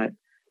published on it,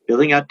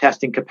 building out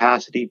testing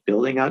capacity,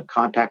 building out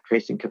contact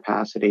tracing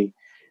capacity,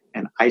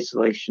 and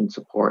isolation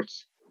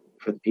supports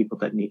for the people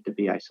that need to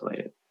be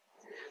isolated.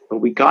 But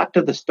we got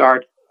to the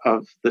start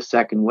of the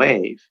second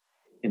wave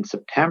in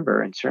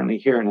September, and certainly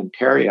here in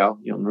Ontario,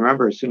 you'll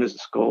remember as soon as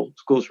the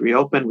schools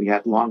reopened, we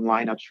had long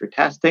lineups for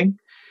testing.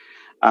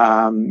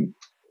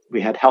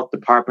 We had health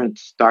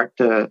departments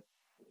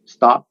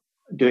stop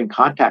doing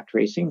contact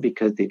tracing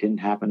because they didn't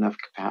have enough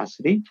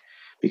capacity,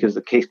 because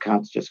the case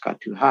counts just got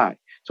too high.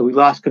 So we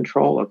lost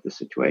control of the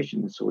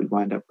situation, and so we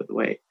wind up with a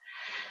wave.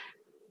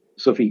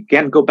 So if you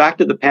again go back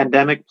to the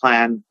pandemic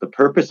plan, the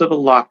purpose of a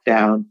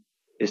lockdown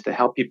is to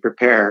help you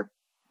prepare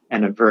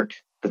and avert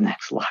the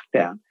next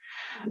lockdown.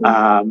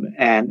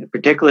 And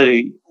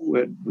particularly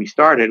when we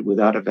started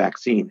without a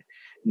vaccine.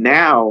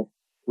 Now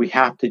we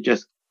have to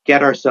just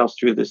get ourselves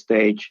through the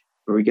stage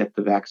where we get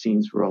the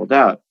vaccines rolled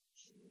out.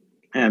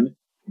 And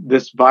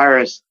this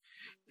virus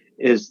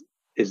is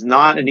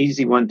not an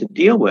easy one to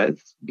deal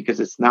with, because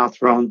it's now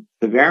thrown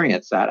the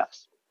variants at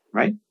us,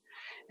 right?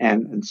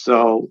 And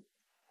so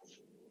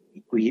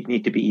we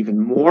need to be even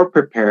more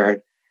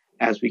prepared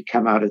as we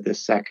come out of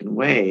this second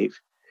wave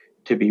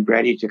to be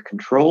ready to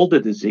control the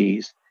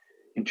disease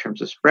in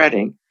terms of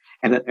spreading.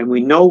 And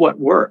we know what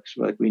works,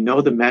 like we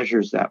know the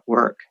measures that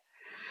work.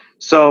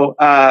 So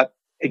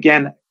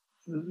again,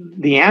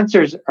 the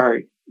answers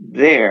are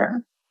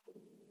there,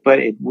 but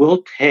it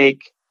will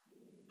take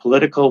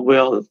political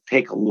will, it'll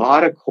take a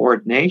lot of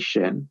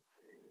coordination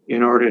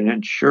in order to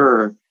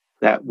ensure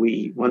that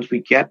once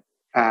we get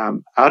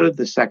out of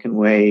the second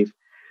wave,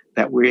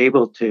 that we're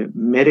able to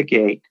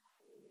mitigate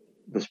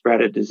the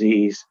spread of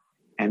disease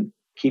and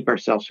keep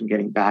ourselves from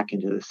getting back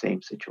into the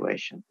same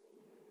situation.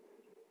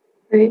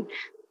 Great.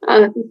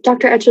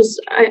 Dr. Etches,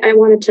 I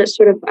wanted to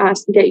sort of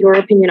get your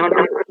opinion on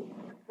how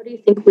do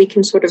you think we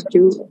can sort of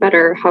do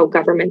better, how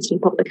governments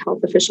and public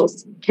health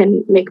officials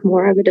can make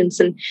more evidence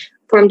and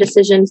form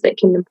decisions that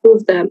can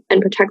improve them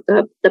and protect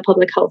the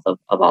public health of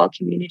all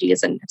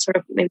communities and sort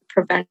of maybe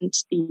prevent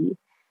the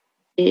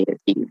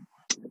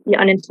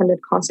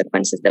unintended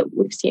consequences that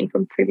we've seen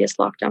from previous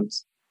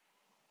lockdowns?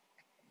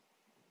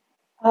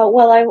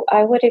 Well,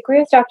 I would agree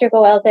with Dr.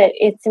 Goel that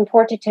it's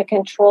important to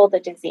control the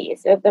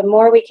disease. The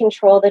more we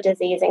control the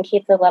disease and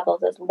keep the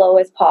levels as low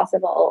as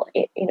possible,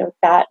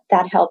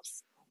 that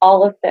helps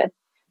all of the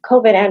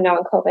COVID and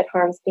non-COVID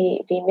harms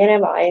be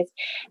minimized,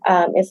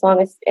 as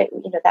long as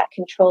that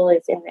control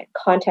is in the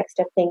context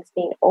of things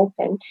being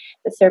open,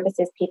 the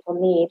services people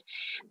need.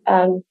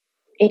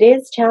 It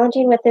is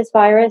challenging with this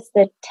virus.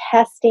 The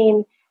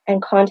testing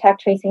and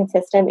contact tracing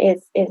system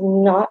is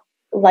not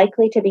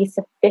likely to be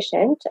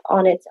sufficient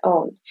on its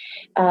own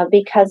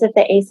because of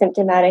the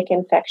asymptomatic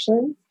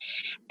infections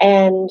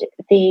and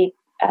the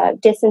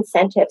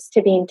disincentives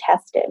to being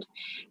tested.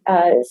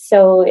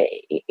 So,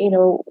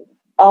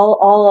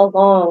 all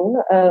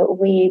along,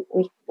 we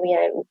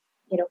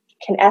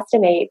can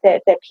estimate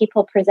that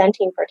people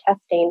presenting for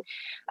testing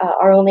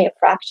are only a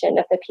fraction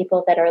of the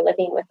people that are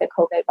living with the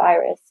COVID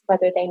virus,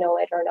 whether they know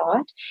it or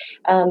not.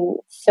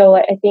 So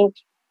I think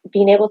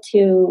being able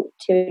to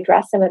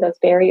address some of those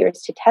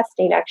barriers to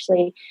testing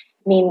actually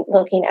mean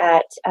looking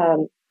at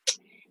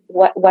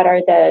what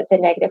are the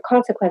negative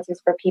consequences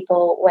for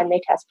people when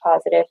they test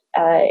positive.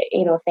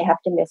 If they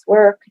have to miss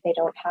work, they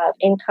don't have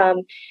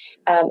income,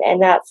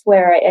 and that's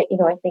where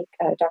I think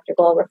Dr.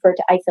 Goel referred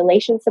to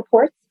isolation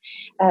supports.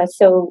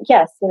 So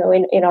yes,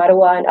 in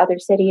Ottawa and other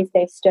cities,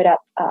 they've stood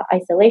up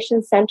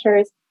isolation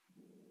centers.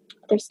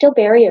 There's still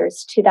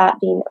barriers to that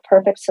being a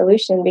perfect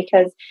solution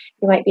because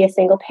you might be a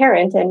single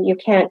parent and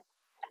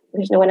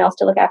there's no one else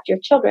to look after your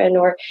children,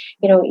 or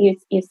you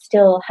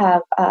still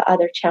have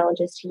other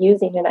challenges to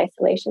using an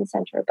isolation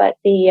center. But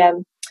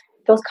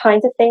those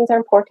kinds of things are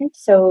important.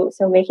 So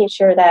making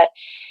sure that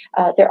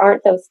there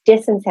aren't those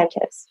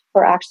disincentives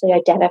for actually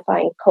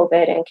identifying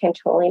COVID and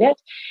controlling it.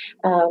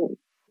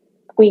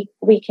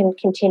 We can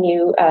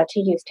continue to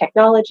use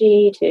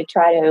technology to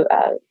try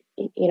to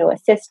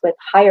assist with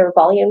higher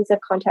volumes of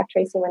contact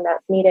tracing when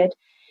that's needed.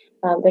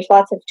 There's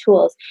lots of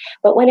tools,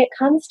 but when it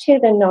comes to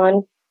the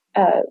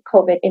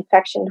non-COVID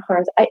infection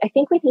harms, I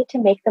think we need to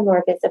make them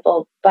more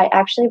visible by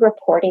actually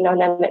reporting on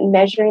them and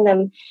measuring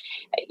them.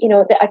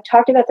 I've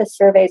talked about the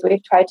surveys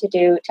we've tried to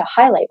do to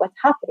highlight what's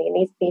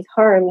happening, these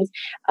harms,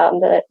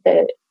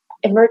 the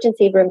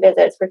emergency room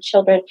visits for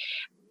children,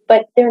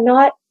 but they're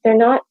not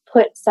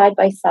put side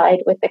by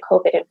side with the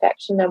COVID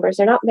infection numbers.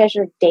 They're not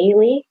measured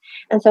daily,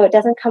 and so it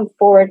doesn't come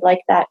forward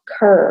like that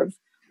curve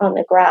on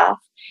the graph.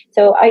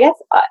 So I guess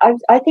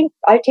I think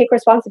I take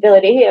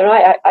responsibility.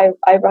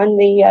 I run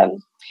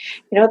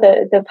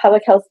the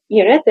public health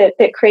unit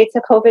that creates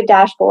a COVID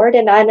dashboard,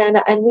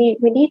 and we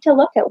need to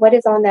look at what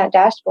is on that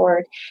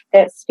dashboard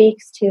that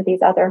speaks to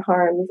these other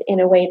harms in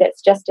a way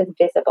that's just as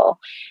visible.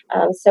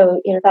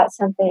 So that's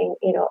something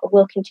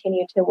we'll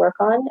continue to work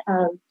on.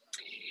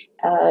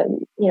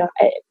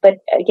 But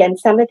again,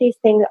 some of these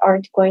things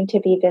aren't going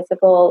to be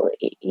visible,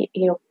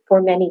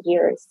 for many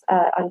years,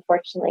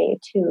 unfortunately,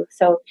 too.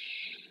 So,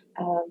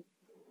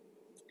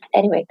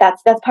 anyway,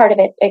 that's part of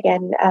it.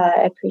 Again,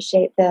 I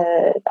appreciate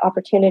the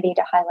opportunity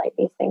to highlight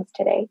these things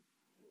today.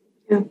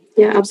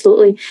 Yeah,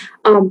 absolutely.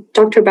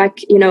 Dr. Beck,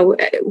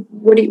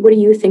 what do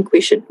you think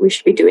we should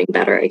be doing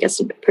better? I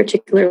guess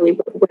particularly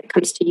when it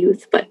comes to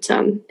youth, but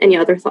any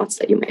other thoughts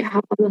that you may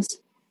have on this?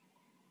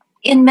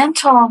 In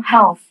mental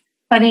health,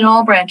 but in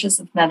all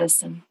branches of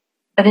medicine,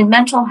 but in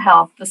mental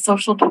health, the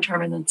social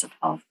determinants of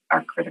health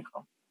are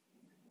critical.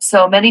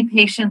 So many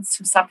patients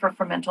who suffer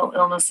from mental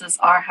illnesses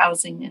are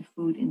housing and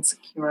food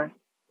insecure.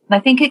 And I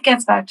think it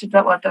gets back to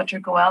what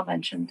Dr. Goel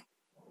mentioned,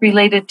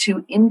 related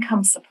to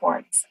income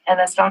supports. And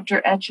as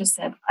Dr. Etches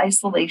said,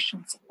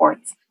 isolation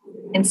supports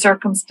in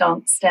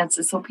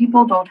circumstances so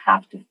people don't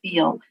have to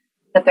feel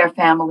that their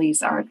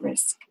families are at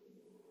risk.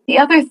 The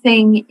other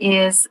thing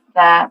is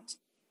that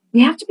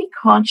we have to be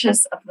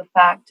conscious of the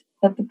fact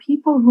that the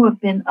people who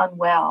have been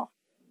unwell,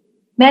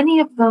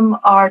 many of them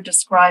are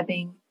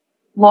describing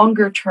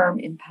longer-term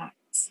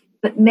impacts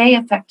that may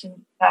affect,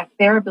 in fact,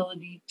 their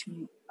ability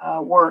to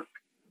work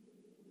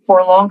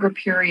for longer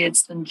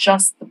periods than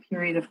just the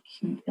period of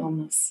acute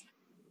illness.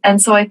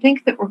 And so I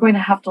think that we're going to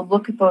have to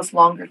look at those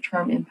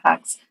longer-term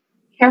impacts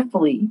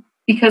carefully,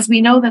 because we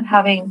know that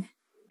having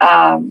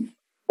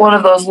one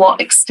of those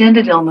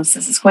extended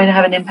illnesses is going to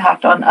have an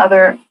impact on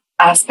other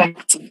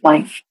aspects of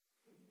life.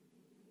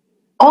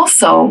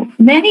 Also,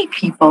 many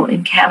people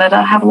in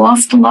Canada have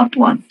lost a loved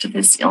one to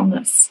this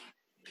illness.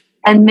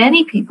 And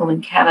many people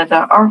in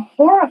Canada are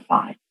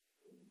horrified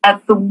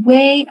at the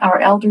way our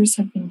elders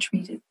have been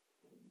treated.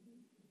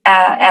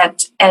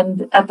 At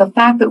the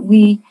fact that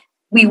we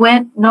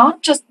went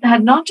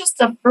had not just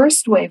the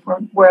first wave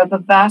where the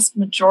vast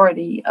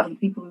majority of the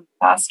people who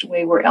passed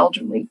away were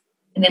elderly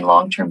and in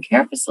long-term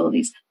care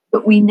facilities,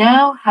 but we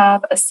now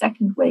have a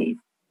second wave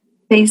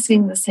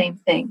facing the same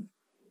thing.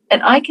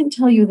 And I can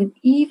tell you that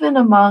even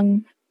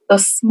among the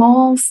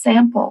small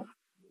sample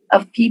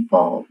of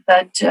people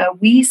that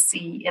we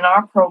see in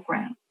our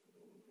program,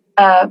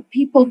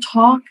 people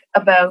talk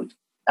about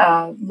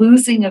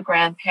losing a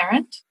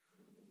grandparent,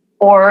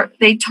 or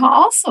they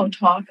also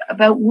talk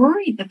about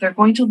worry that they're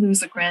going to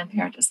lose a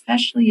grandparent,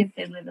 especially if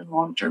they live in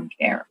long-term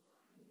care.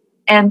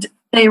 And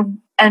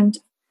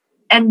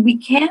we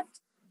can't.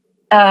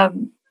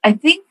 I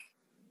think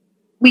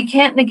we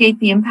can't negate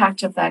the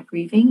impact of that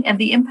grieving and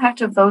the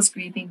impact of those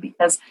grieving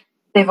because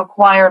they've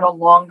acquired a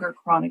longer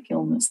chronic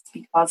illness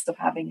because of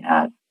having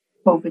had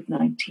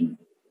COVID-19.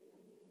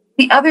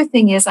 The other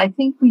thing is, I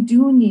think we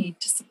do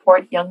need to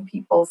support young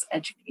people's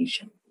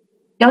education.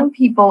 Young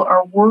people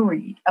are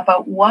worried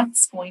about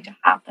what's going to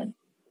happen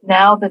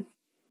now that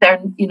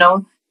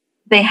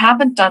they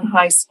haven't done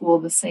high school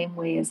the same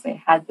way as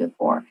they had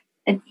before.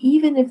 And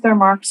even if their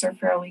marks are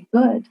fairly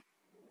good,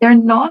 they're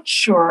not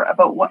sure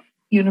about what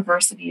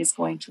university is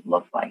going to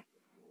look like.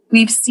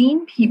 We've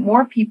seen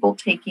more people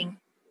taking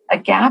a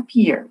gap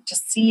year to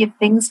see if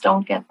things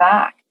don't get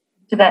back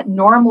to that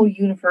normal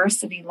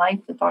university life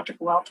that Dr.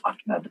 Goel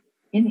talked about at the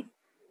beginning.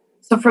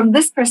 So from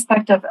this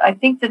perspective, I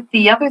think that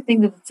the other thing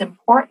that's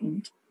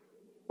important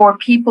for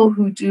people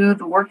who do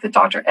the work that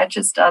Dr.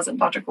 Etches does and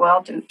Dr.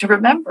 Goel do, to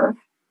remember,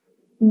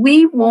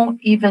 we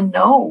won't even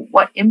know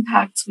what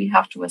impacts we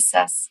have to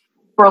assess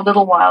for a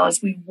little while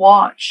as we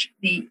watch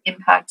the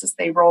impacts as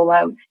they roll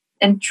out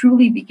and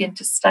truly begin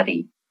to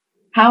study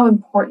how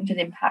important an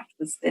impact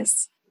was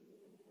this.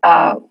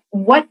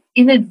 What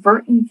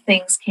inadvertent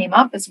things came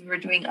up as we were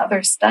doing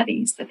other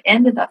studies that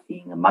ended up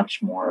being a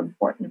much more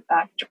important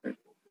factor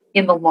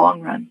in the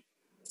long run.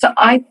 So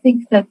I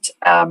think that,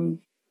 and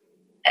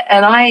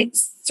I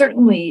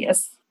certainly,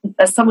 as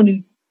someone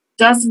who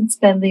doesn't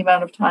spend the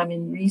amount of time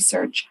in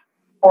research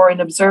or in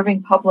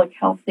observing public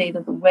health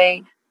data the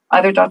way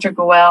either Dr.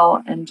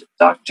 Goel and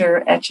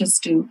Dr. Etches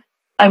do,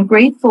 I'm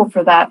grateful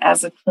for that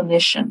as a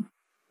clinician,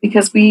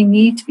 because we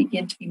need to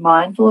begin to be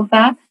mindful of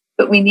that,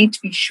 but we need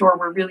to be sure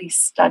we're really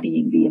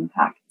studying the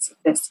impacts of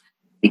this,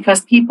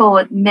 because people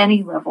at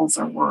many levels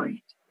are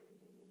worried.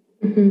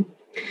 Mm-hmm.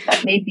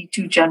 That may be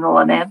too general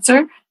an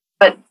answer,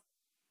 but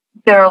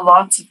there are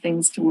lots of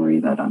things to worry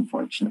about,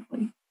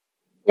 unfortunately.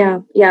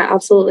 Yeah,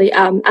 absolutely.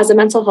 As a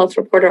mental health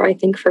reporter, I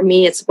think for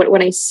me, it's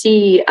when I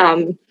see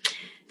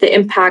the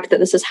impact that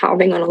this is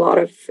having on a lot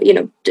of,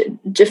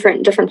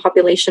 different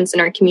populations in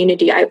our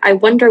community. I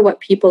wonder what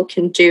people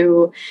can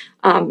do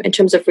in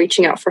terms of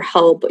reaching out for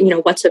help,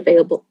 what's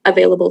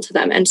available to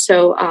them. And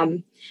so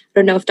I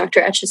don't know if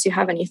Dr. Etches, you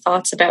have any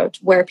thoughts about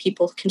where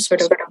people can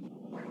sort of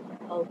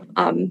help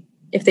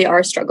if they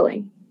are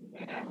struggling.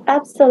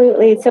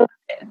 Absolutely. So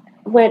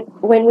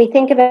when we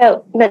think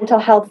about mental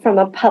health from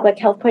a public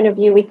health point of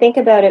view, we think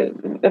about it,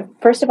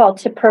 first of all,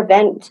 to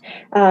prevent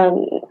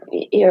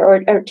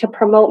or to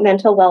promote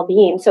mental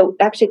well-being. So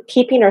actually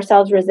keeping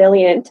ourselves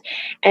resilient,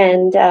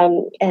 and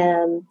that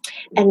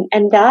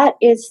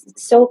is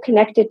so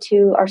connected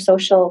to our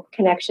social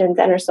connections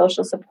and our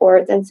social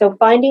supports. And so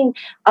finding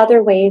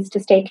other ways to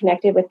stay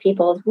connected with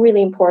people is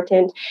really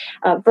important.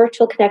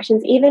 Virtual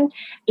connections, even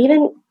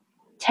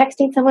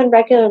texting someone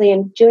regularly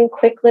and doing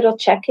quick little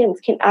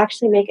check-ins can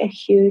actually make a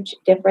huge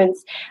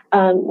difference.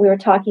 We were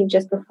talking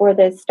just before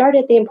this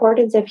started, the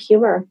importance of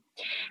humor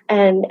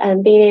and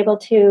being able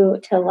to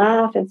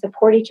laugh and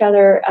support each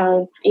other.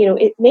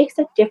 It makes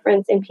a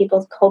difference in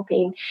people's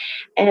coping.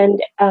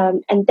 And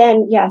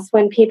then, yes,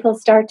 when people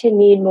start to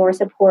need more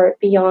support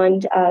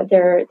beyond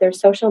their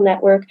social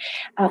network,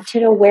 to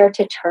know where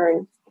to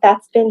turn.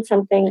 That's been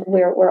something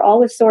we're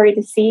always sorry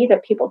to see,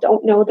 that people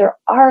don't know there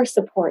are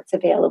supports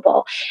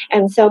available.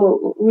 And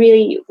so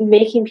really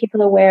making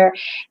people aware,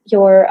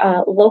 your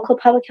local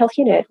public health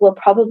unit will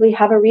probably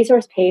have a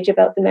resource page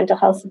about the mental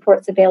health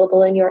supports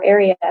available in your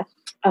area.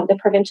 The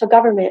provincial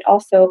government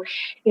also,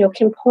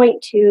 can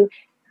point to,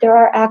 there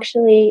are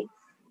actually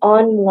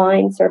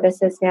online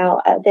services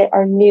now that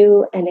are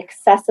new and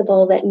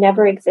accessible that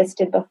never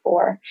existed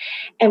before.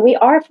 And we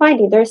are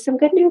finding there's some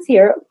good news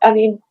here. I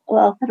don't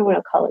want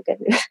to call it good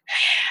news.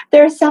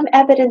 There's some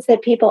evidence that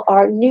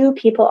new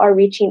people are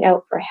reaching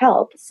out for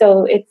help.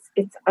 So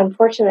it's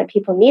unfortunate that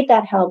people need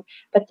that help,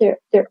 but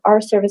there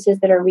are services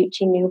that are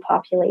reaching new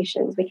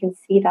populations. We can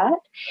see that.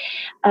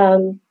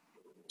 And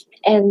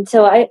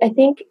so I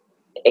think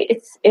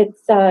it's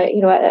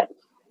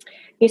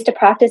used to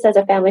practice as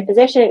a family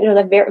physician,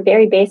 the very,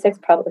 very basics,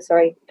 probably,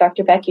 sorry,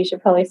 Dr. Beck, you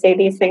should probably say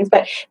these things,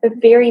 but the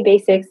very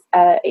basics,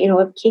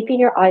 of keeping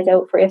your eyes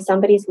out for if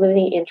somebody's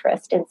losing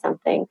interest in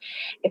something,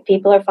 if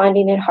people are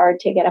finding it hard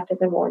to get up in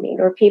the morning,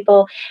 or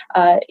people,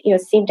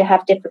 seem to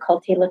have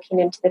difficulty looking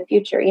into the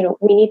future.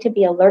 We need to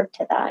be alert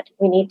to that.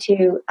 We need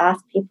to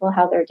ask people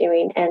how they're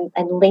doing and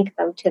link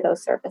them to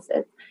those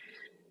services.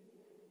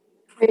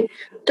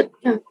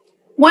 Yeah.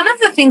 One of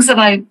the things that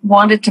I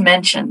wanted to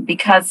mention,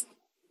 because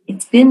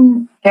it's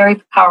been very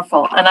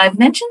powerful, and I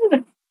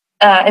mentioned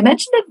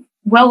it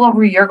well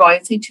over a year ago,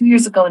 I'd say 2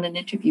 years ago in an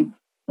interview,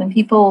 when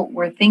people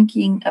were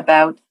thinking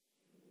about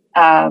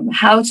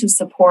how to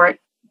support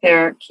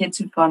their kids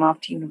who'd gone off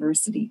to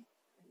university.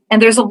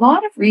 And there's a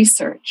lot of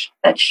research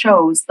that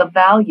shows the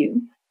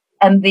value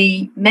and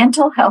the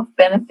mental health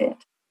benefit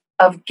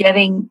of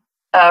getting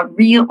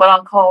what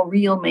I'll call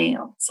real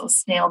mail, so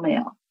snail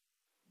mail.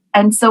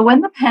 And so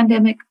when the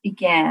pandemic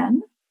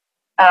began,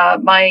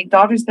 my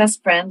daughter's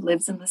best friend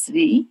lives in the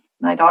city.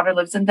 My daughter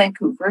lives in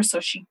Vancouver,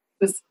 so she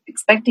was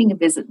expecting a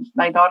visit.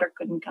 My daughter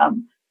couldn't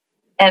come.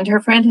 And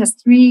her friend has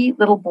 3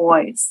 little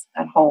boys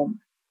at home.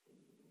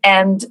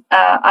 And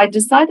I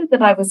decided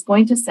that I was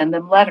going to send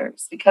them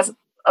letters because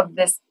of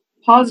this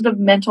positive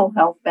mental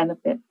health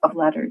benefit of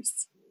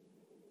letters.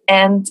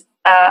 And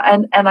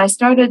I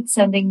started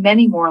sending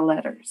many more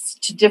letters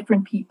to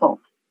different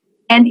people.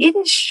 And it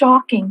is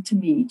shocking to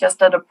me,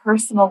 just at a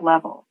personal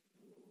level,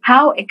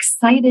 how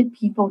excited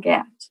people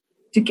get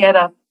to get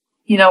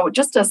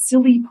just a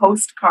silly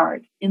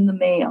postcard in the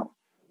mail.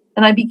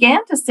 And I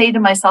began to say to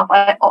myself,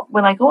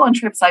 when I go on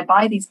trips, I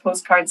buy these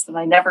postcards that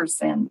I never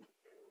send.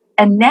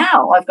 And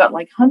now I've got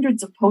like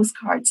hundreds of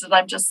postcards that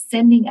I'm just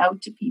sending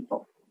out to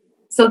people.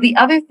 So the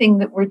other thing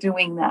that we're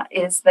doing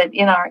is that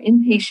in our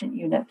inpatient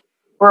unit,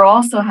 we're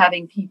also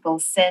having people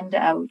send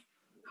out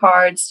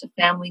cards to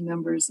family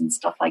members and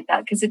stuff like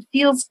that, because it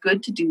feels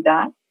good to do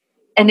that.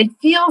 And it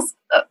feels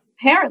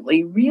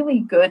apparently really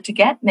good to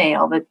get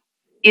mail that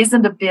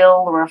isn't a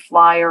bill or a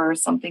flyer or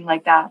something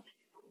like that.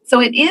 So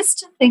it is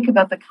to think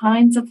about the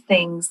kinds of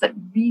things that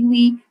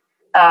really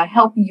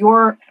help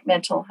your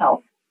mental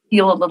health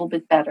feel a little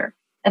bit better.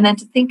 And then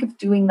to think of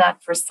doing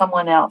that for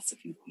someone else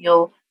if you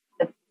feel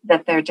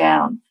that they're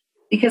down.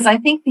 Because I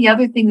think the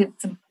other thing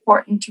that's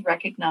important to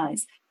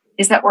recognize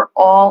is that we're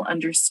all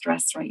under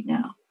stress right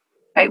now,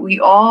 right? We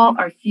all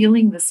are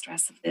feeling the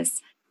stress of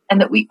this, and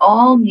that we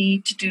all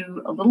need to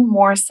do a little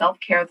more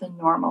self-care than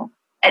normal.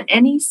 And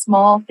any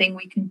small thing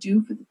we can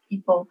do for the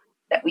people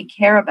that we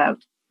care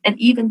about, and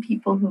even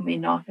people who may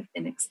not have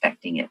been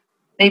expecting it,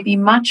 may be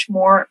much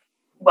more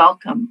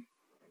welcome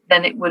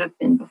than it would have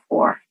been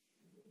before.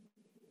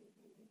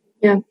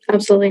 Yeah,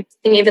 absolutely.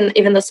 I think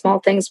even the small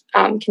things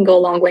can go a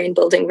long way in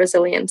building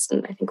resilience.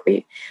 And I think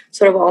we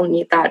sort of all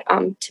need that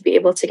to be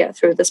able to get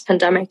through this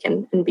pandemic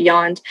and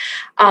beyond.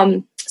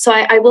 So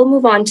I will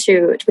move on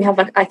to, we have,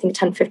 I think,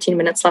 10, 15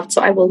 minutes left.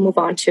 So I will move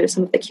on to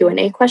some of the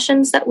Q&A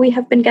questions that we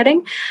have been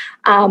getting.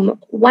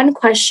 One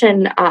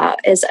question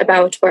is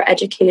about where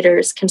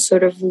educators can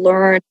sort of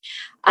learn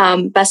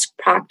best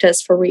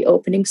practice for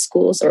reopening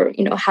schools, or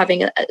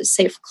having a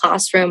safe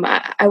classroom.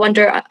 I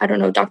wonder, I don't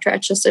know, Dr.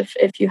 Etches,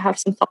 if you have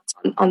some thoughts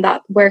on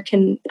that. Where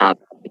can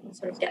we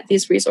sort of get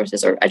these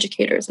resources, or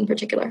educators in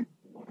particular?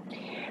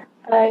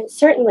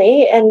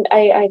 Certainly, and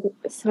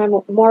so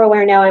I'm more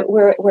aware now.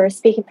 We're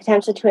speaking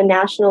potentially to a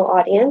national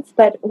audience,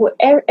 but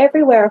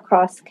everywhere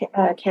across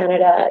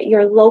Canada,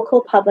 your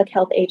local public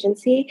health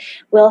agency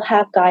will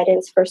have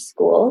guidance for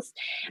schools,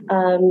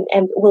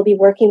 and we'll be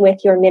working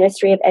with your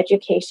Ministry of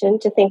Education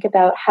to think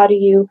about how do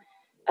you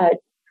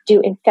do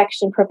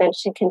infection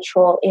prevention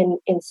control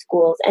in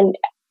schools. And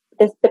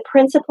the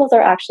principles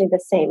are actually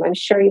the same. I'm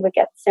sure you would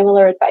get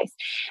similar advice.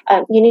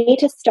 You need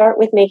to start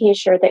with making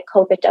sure that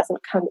COVID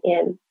doesn't come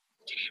in.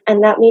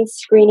 And that means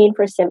screening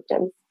for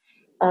symptoms.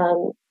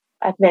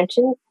 I've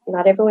mentioned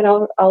not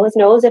everyone always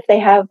knows if they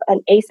have an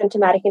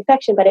asymptomatic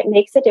infection, but it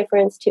makes a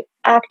difference to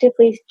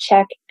actively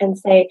check and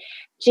say,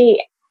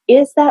 gee,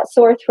 is that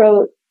sore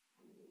throat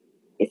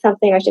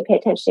something I should pay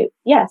attention to?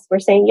 Yes, we're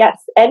saying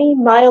yes. Any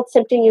mild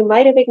symptom you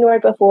might have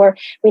ignored before,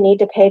 we need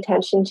to pay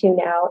attention to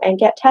now and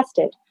get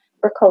tested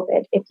for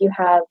COVID. If you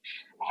have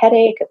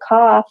headache, a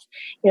cough,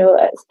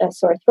 a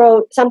sore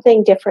throat,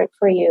 something different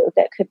for you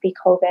that could be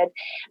COVID.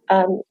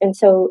 And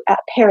so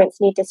parents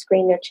need to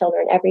screen their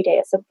children every day.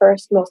 It's the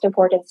first most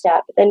important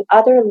step. Then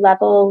other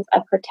levels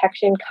of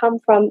protection come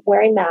from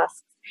wearing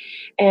masks.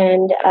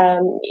 And,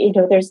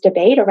 there's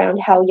debate around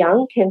how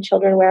young can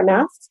children wear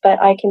masks,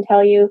 but I can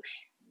tell you,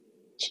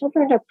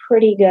 children are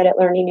pretty good at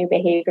learning new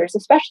behaviors,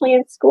 especially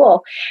in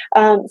school.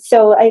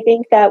 So I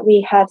think that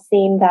we have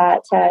seen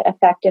that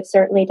effective,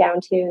 certainly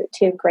down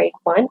to grade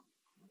 1.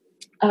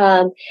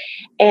 And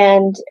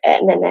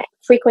then that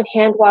frequent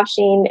hand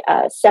washing,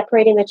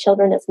 separating the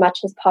children as much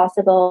as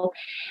possible.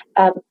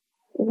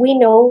 We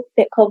know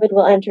that COVID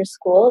will enter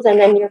schools, and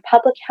then your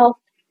public health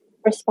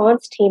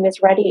response team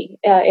is ready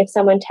if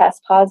someone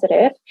tests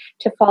positive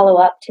to follow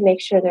up to make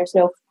sure there's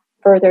no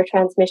further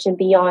transmission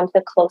beyond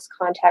the close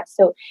contacts.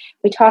 So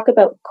we talk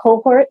about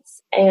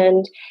cohorts,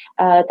 and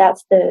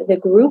that's the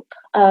group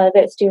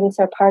that students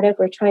are part of.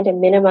 We're trying to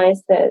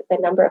minimize the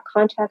number of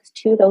contacts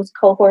to those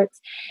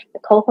cohorts. The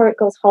cohort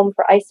goes home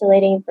for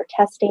isolating, for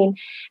testing,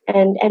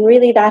 and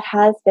really that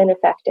has been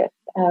effective.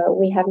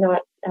 We have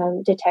not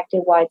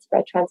detected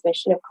widespread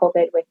transmission of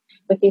COVID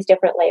with these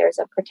different layers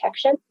of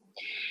protection.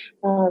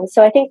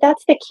 So I think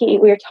that's the key.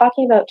 We were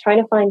talking about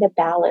trying to find a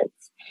balance.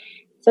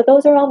 So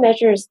those are all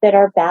measures that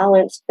are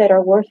balanced, that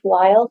are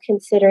worthwhile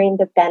considering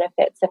the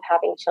benefits of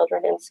having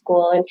children in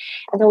school. And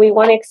then we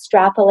want to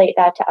extrapolate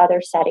that to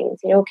other settings.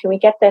 You know, can we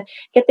get the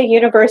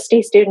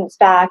university students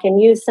back and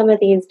use some of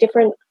these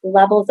different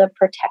levels of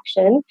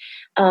protection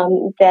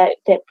that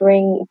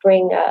bring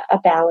a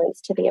balance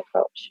to the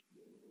approach?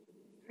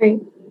 Great.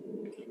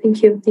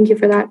 Thank you. Thank you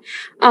for that.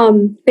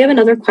 We have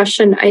another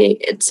question.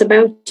 It's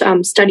about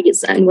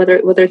studies and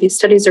whether these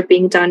studies are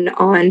being done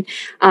on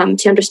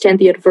to understand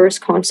the adverse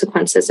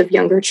consequences of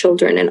younger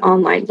children in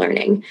online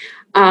learning.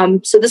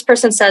 So this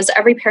person says,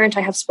 every parent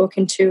I have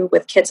spoken to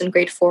with kids in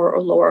grade 4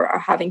 or lower are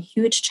having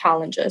huge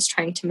challenges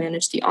trying to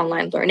manage the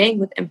online learning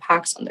with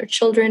impacts on their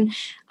children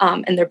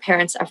and their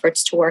parents'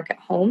 efforts to work at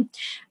home.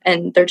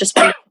 And they're just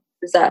wondering,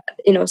 is that,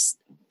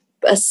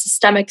 a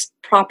systemic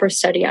proper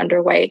study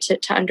underway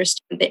to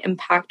understand the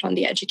impact on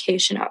the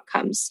education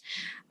outcomes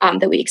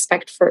that we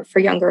expect for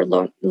younger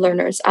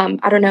learners.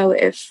 I don't know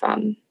if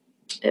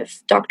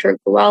Dr.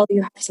 Goel,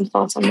 you have some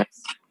thoughts on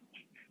this.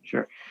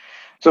 Sure.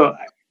 So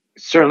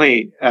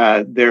certainly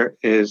there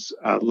is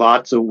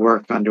lots of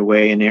work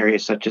underway in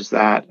areas such as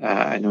that.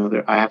 I know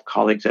that I have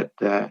colleagues at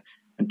the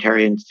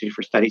Ontario Institute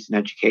for Studies in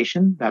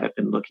Education that have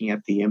been looking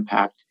at the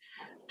impact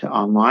to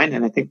online.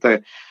 And I think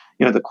the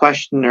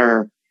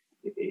questioner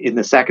in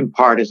the second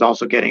part is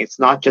also getting, it's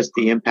not just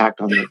the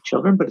impact on the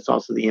children, but it's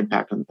also the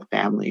impact on the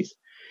families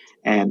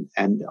and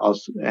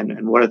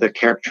what are the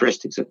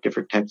characteristics of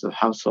different types of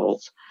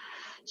households.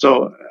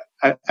 So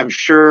I'm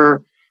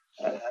sure,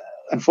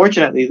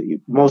 unfortunately,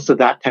 most of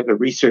that type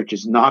of research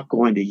is not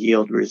going to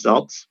yield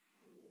results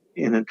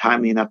in a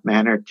timely enough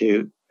manner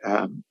to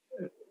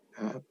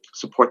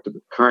support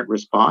the current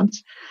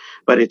response,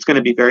 but it's going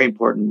to be very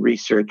important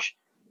research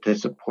to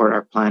support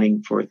our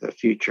planning for the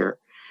future.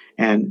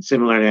 And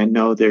similarly, I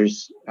know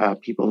there's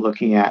people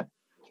looking at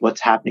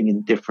what's happening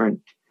in different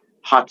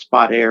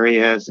hotspot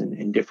areas and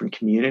in different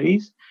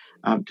communities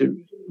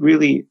to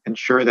really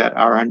ensure that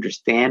our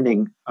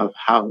understanding of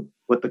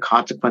what the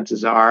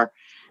consequences are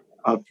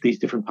of these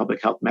different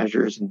public health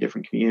measures in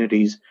different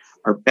communities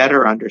are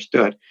better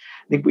understood.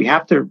 I think we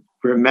have to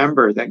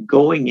remember that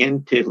going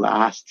into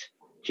last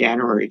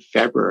January,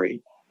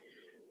 February,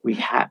 we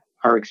had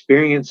our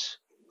experience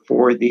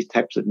for these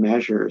types of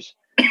measures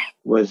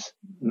was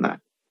not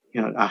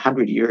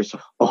 100 years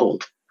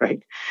old,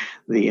 right?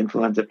 The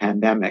influenza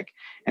pandemic.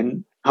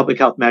 And public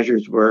health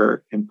measures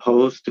were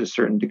imposed to a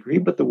certain degree,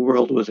 but the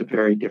world was a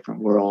very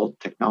different world.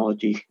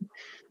 Technology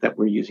that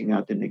we're using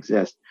now didn't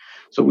exist.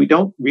 So we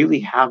don't really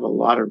have a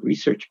lot of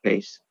research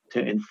base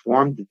to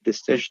inform the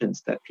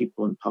decisions that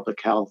people in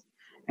public health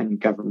and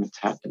governments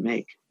have to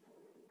make.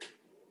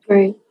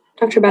 Right.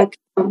 Dr. Beck.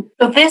 So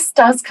this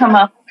does come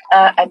up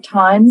at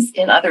times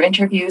in other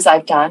interviews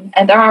I've done.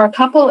 And there are a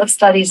couple of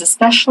studies,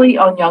 especially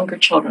on younger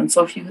children.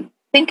 So if you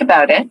think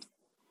about it,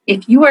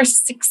 if you are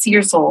 6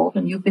 years old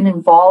and you've been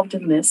involved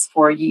in this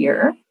for a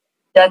year,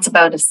 that's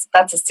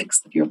a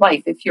sixth of your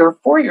life. If you're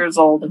 4 years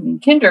old and in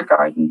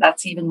kindergarten,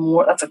 that's even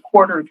more, that's a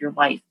quarter of your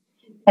life.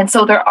 And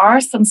so there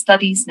are some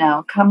studies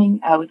now coming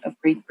out of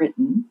Great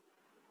Britain.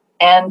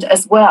 And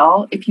as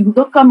well, if you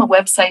look on the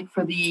website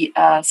for the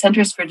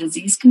Centers for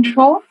Disease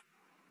Control,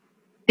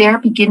 they're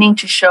beginning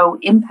to show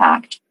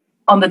impact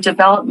on the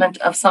development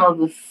of some of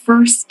the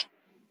first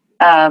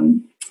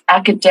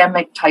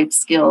academic type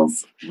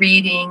skills,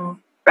 reading,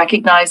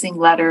 recognizing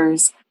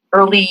letters,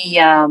 early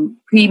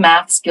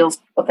pre-math skills,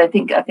 what I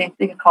think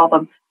they call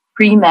them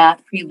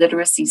pre-math,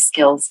 pre-literacy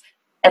skills.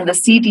 And the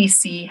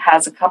CDC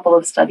has a couple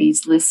of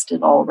studies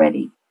listed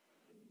already.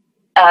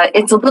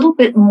 It's a little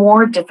bit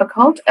more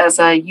difficult as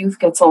a youth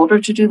gets older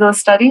to do those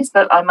studies,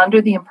 but I'm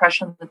under the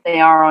impression that they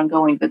are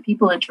ongoing. But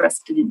people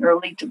interested in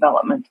early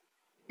development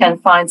can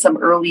find some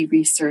early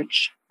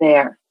research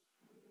there.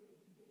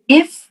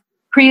 If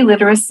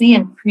pre-literacy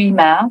and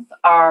pre-math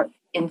are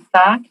in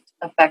fact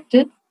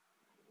affected,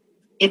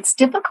 it's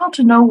difficult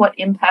to know what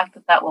impact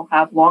that will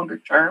have longer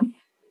term,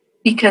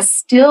 because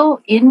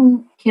still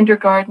in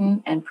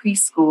kindergarten and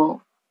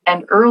preschool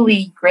and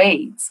early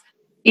grades,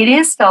 it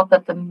is felt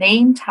that the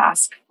main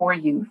task for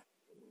youth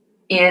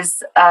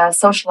is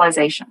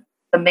socialization.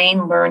 The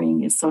main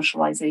learning is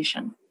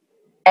socialization.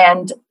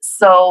 And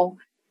so,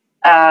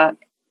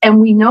 and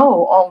we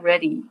know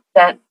already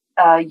that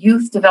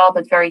youth develop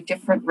at very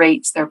different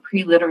rates their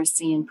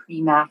pre-literacy and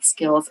pre-math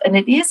skills. And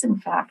it is, in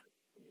fact,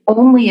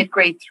 only at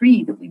grade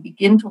 3 that we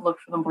begin to look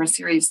for the more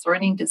serious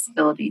learning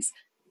disabilities.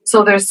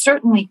 So there's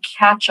certainly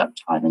catch-up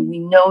time, and we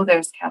know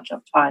there's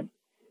catch-up time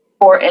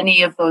for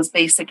any of those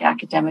basic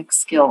academic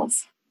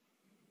skills.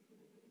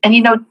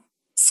 And,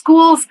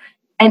 schools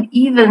and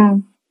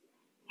even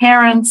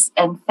parents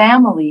and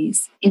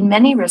families, in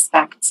many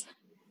respects,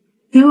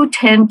 do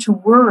tend to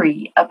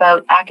worry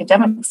about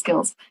academic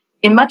skills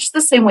in much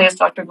the same way as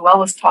Dr. Goel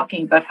was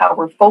talking about how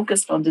we're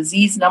focused on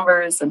disease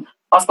numbers and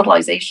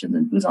hospitalizations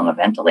and who's on a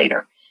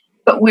ventilator.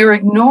 But we're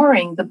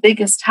ignoring the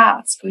biggest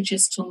task, which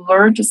is to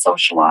learn to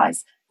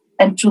socialize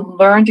and to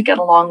learn to get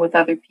along with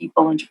other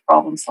people and to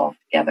problem solve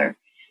together.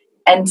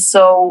 And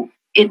so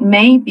it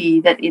may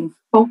be that in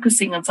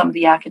focusing on some of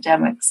the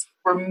academics,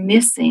 we're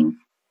missing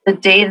the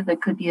data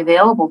that could be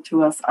available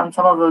to us on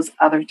some of those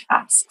other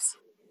tasks.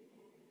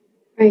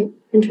 Right.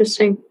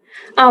 Interesting.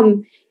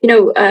 Both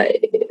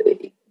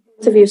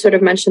of you sort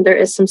of mentioned there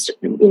is some,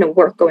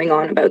 work going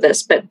on about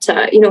this, but,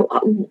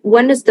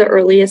 when is the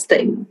earliest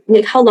thing?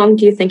 Like, how long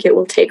do you think it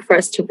will take for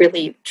us to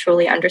really,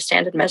 truly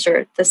understand and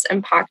measure this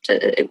impact?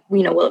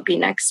 Will it be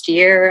next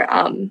year?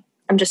 I'm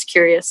just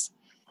curious.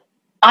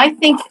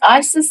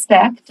 I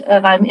suspect,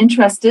 and I'm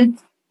interested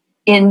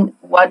in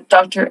what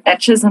Dr.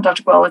 Etches and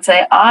Dr. Goel would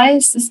say, I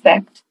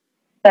suspect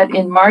that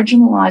in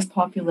marginalized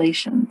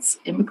populations,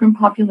 immigrant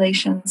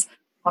populations,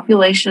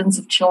 populations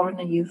of children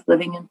and youth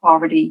living in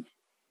poverty,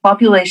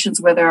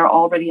 populations where there are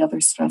already other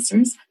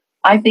stressors,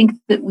 I think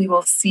that we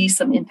will see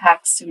some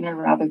impacts sooner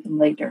rather than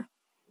later.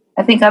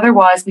 I think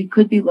otherwise we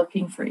could be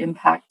looking for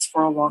impacts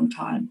for a long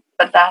time.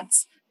 But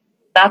that's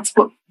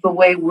what the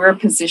way we're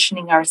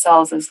positioning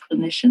ourselves as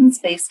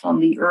clinicians based on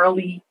the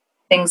early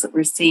things that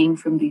we're seeing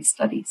from these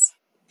studies.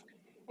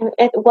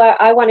 And what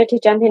I wanted to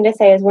jump in to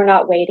say is we're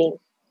not waiting,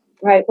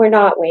 right? We're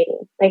not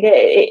waiting.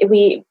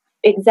 We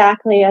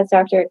exactly as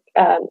Dr.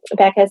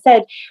 Beck has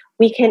said,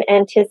 we can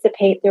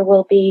anticipate there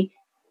will be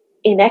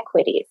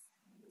inequities.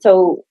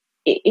 So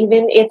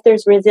even if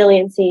there's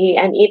resiliency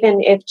and even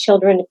if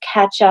children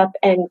catch up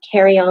and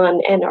carry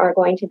on and are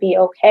going to be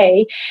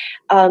okay,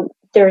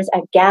 there's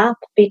a gap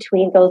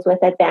between those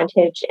with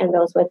advantage and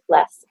those with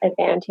less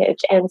advantage.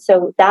 And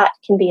so that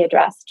can be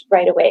addressed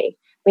right away.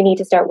 We need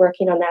to start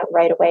working on that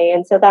right away.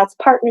 And so that's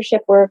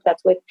partnership work.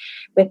 That's with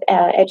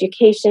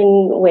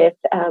education, with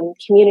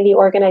community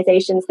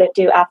organizations that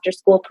do after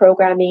school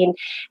programming.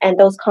 And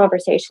those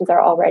conversations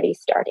are already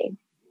starting.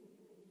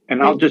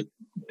 And I'll just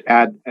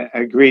add, I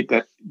agree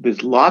that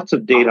there's lots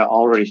of data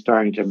already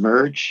starting to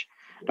emerge.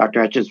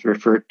 Dr. Etches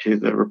referred to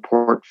the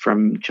report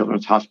from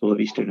Children's Hospital of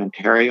Eastern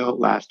Ontario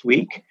last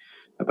week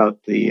about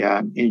the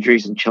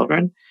injuries in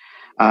children.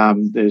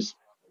 There's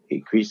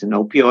increase in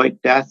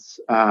opioid deaths.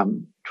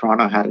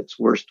 Toronto had its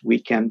worst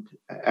weekend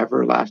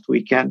ever last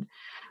weekend.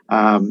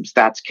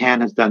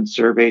 StatsCan has done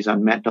surveys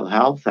on mental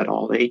health at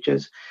all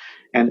ages.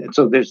 And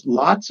so there's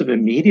lots of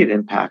immediate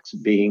impacts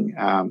being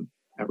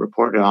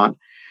reported on,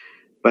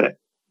 but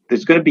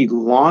there's going to be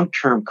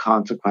long-term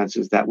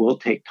consequences that will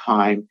take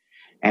time,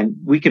 and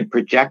we can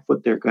project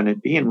what they're going to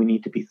be, and we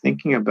need to be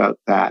thinking about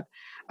that.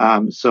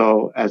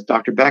 So as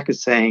Dr. Beck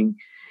is saying,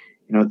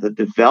 the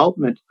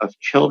development of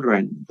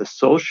children, the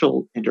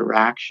social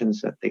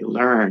interactions that they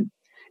learn,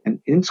 and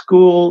in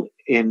school,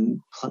 in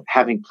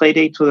having play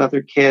dates with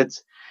other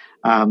kids,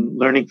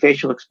 learning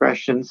facial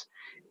expressions,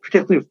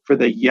 particularly for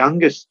the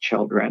youngest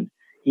children,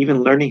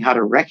 even learning how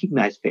to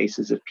recognize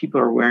faces if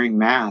people are wearing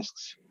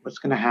masks. What's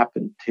going to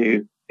happen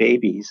to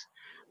babies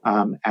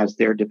as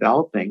they're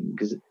developing,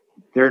 because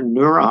their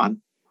neuron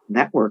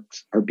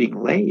networks are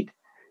being laid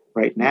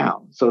right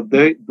now. So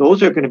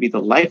those are going to be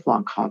the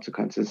lifelong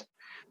consequences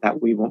that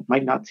we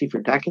might not see for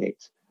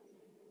decades.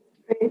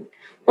 Right.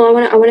 Well,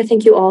 I want to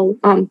thank you all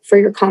for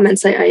your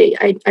comments.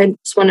 I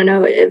just want to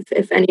know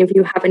if any of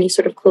you have any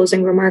sort of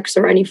closing remarks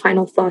or any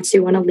final thoughts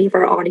you want to leave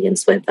our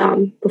audience with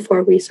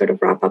before we sort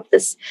of wrap up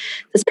this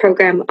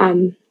program.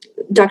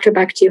 Dr.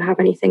 Beck, do you have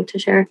anything to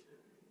share?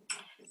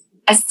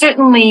 I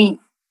certainly,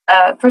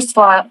 first of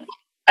all,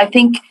 I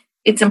think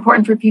it's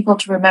important for people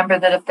to remember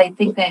that if they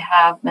think they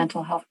have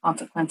mental health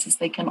consequences,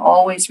 they can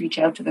always reach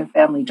out to their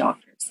family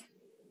doctors.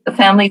 The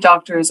family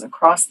doctors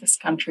across this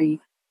country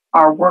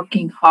are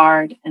working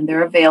hard, and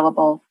they're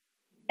available,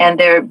 and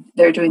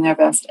they're doing their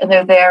best, and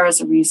they're there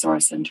as a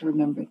resource, and to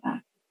remember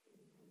that.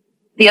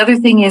 The other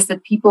thing is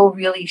that people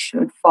really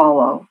should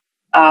follow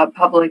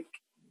public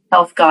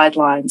health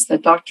guidelines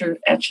that Dr.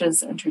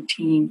 Etches and her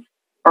team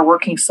are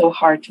working so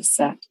hard to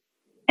set.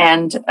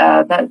 And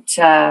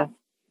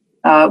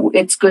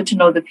it's good to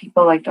know that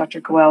people like Dr.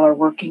 Goel are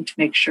working to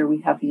make sure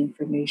we have the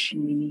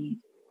information we need.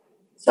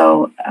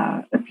 So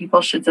that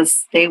people should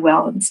just stay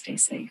well and stay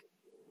safe.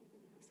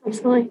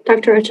 Absolutely.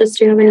 Dr. Etches,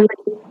 do you have any?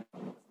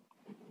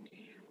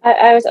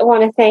 I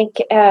want to thank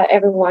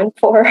everyone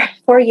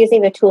for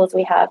using the tools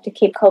we have to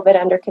keep COVID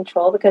under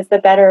control, because the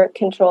better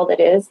controlled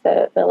it is,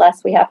 the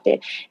less we have to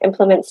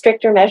implement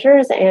stricter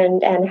measures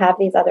and have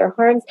these other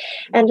harms.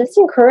 And just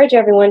encourage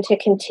everyone to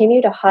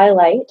continue to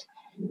highlight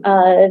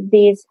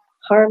these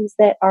harms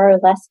that are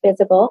less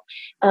visible,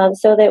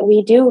 so that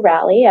we do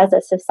rally as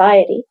a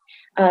society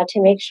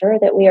to make sure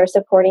that we are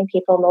supporting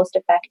people most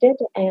affected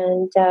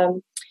and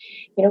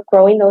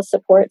growing those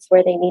supports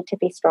where they need to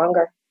be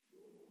stronger.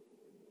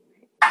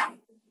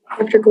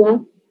 Dr.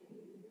 Goel?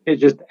 It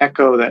just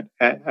echo that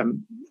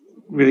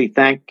really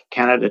thank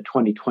Canada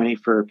 2020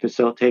 for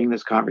facilitating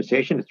this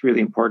conversation. It's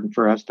really important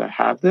for us to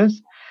have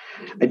this.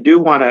 I do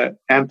want to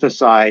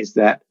emphasize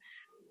that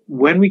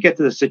when we get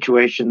to the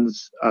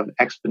situations of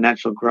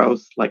exponential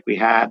growth like we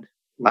had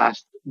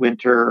last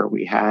winter or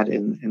we had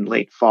in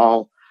late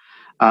fall,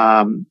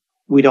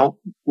 we're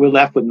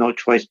left with no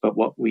choice but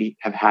what we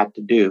have had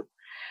to do.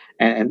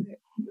 And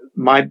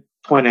my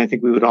point, I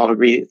think we would all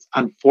agree, it's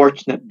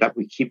unfortunate that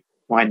we keep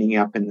winding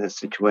up in this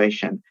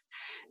situation.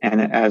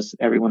 And as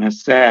everyone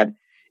has said,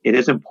 it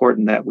is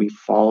important that we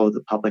follow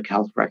the public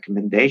health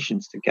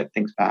recommendations to get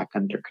things back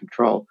under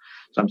control.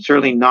 So I'm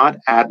certainly not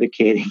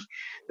advocating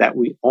that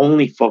we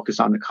only focus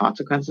on the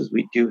consequences.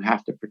 We do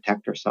have to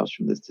protect ourselves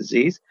from this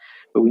disease,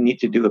 but we need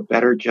to do a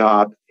better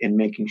job in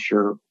making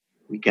sure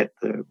we get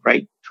the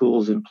right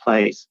tools in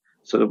place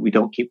so that we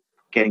don't keep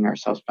getting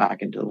ourselves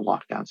back into the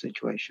lockdown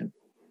situation.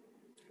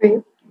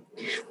 Great.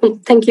 Well,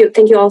 thank you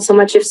all so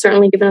much. You've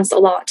certainly given us a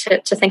lot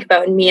to think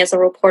about. And me as a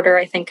reporter,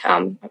 I think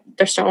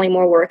there's certainly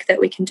more work that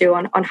we can do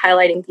on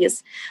highlighting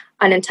these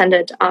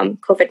unintended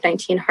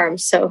COVID-19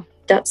 harms. So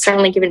that's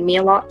certainly given me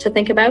a lot to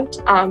think about.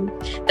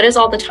 That is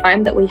all the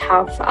time that we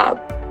have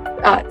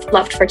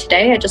left for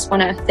today. I just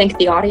want to thank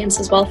the audience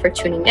as well for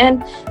tuning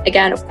in.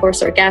 Again, of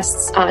course, our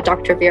guests,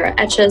 Dr. Vera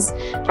Etches,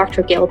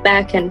 Dr. Gail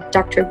Beck, and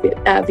Dr.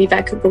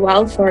 Vivek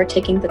Goel for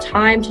taking the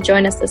time to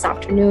join us this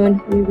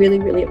afternoon. We really,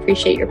 really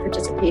appreciate your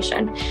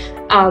participation.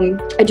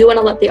 I do want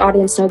to let the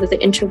audience know that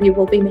the interview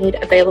will be made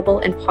available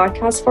in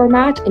podcast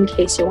format in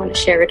case you want to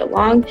share it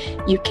along.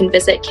 You can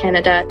visit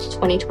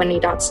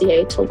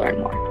canada2020.ca to learn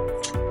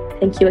more.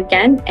 Thank you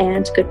again,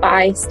 and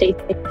goodbye. Stay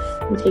safe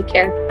and take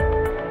care.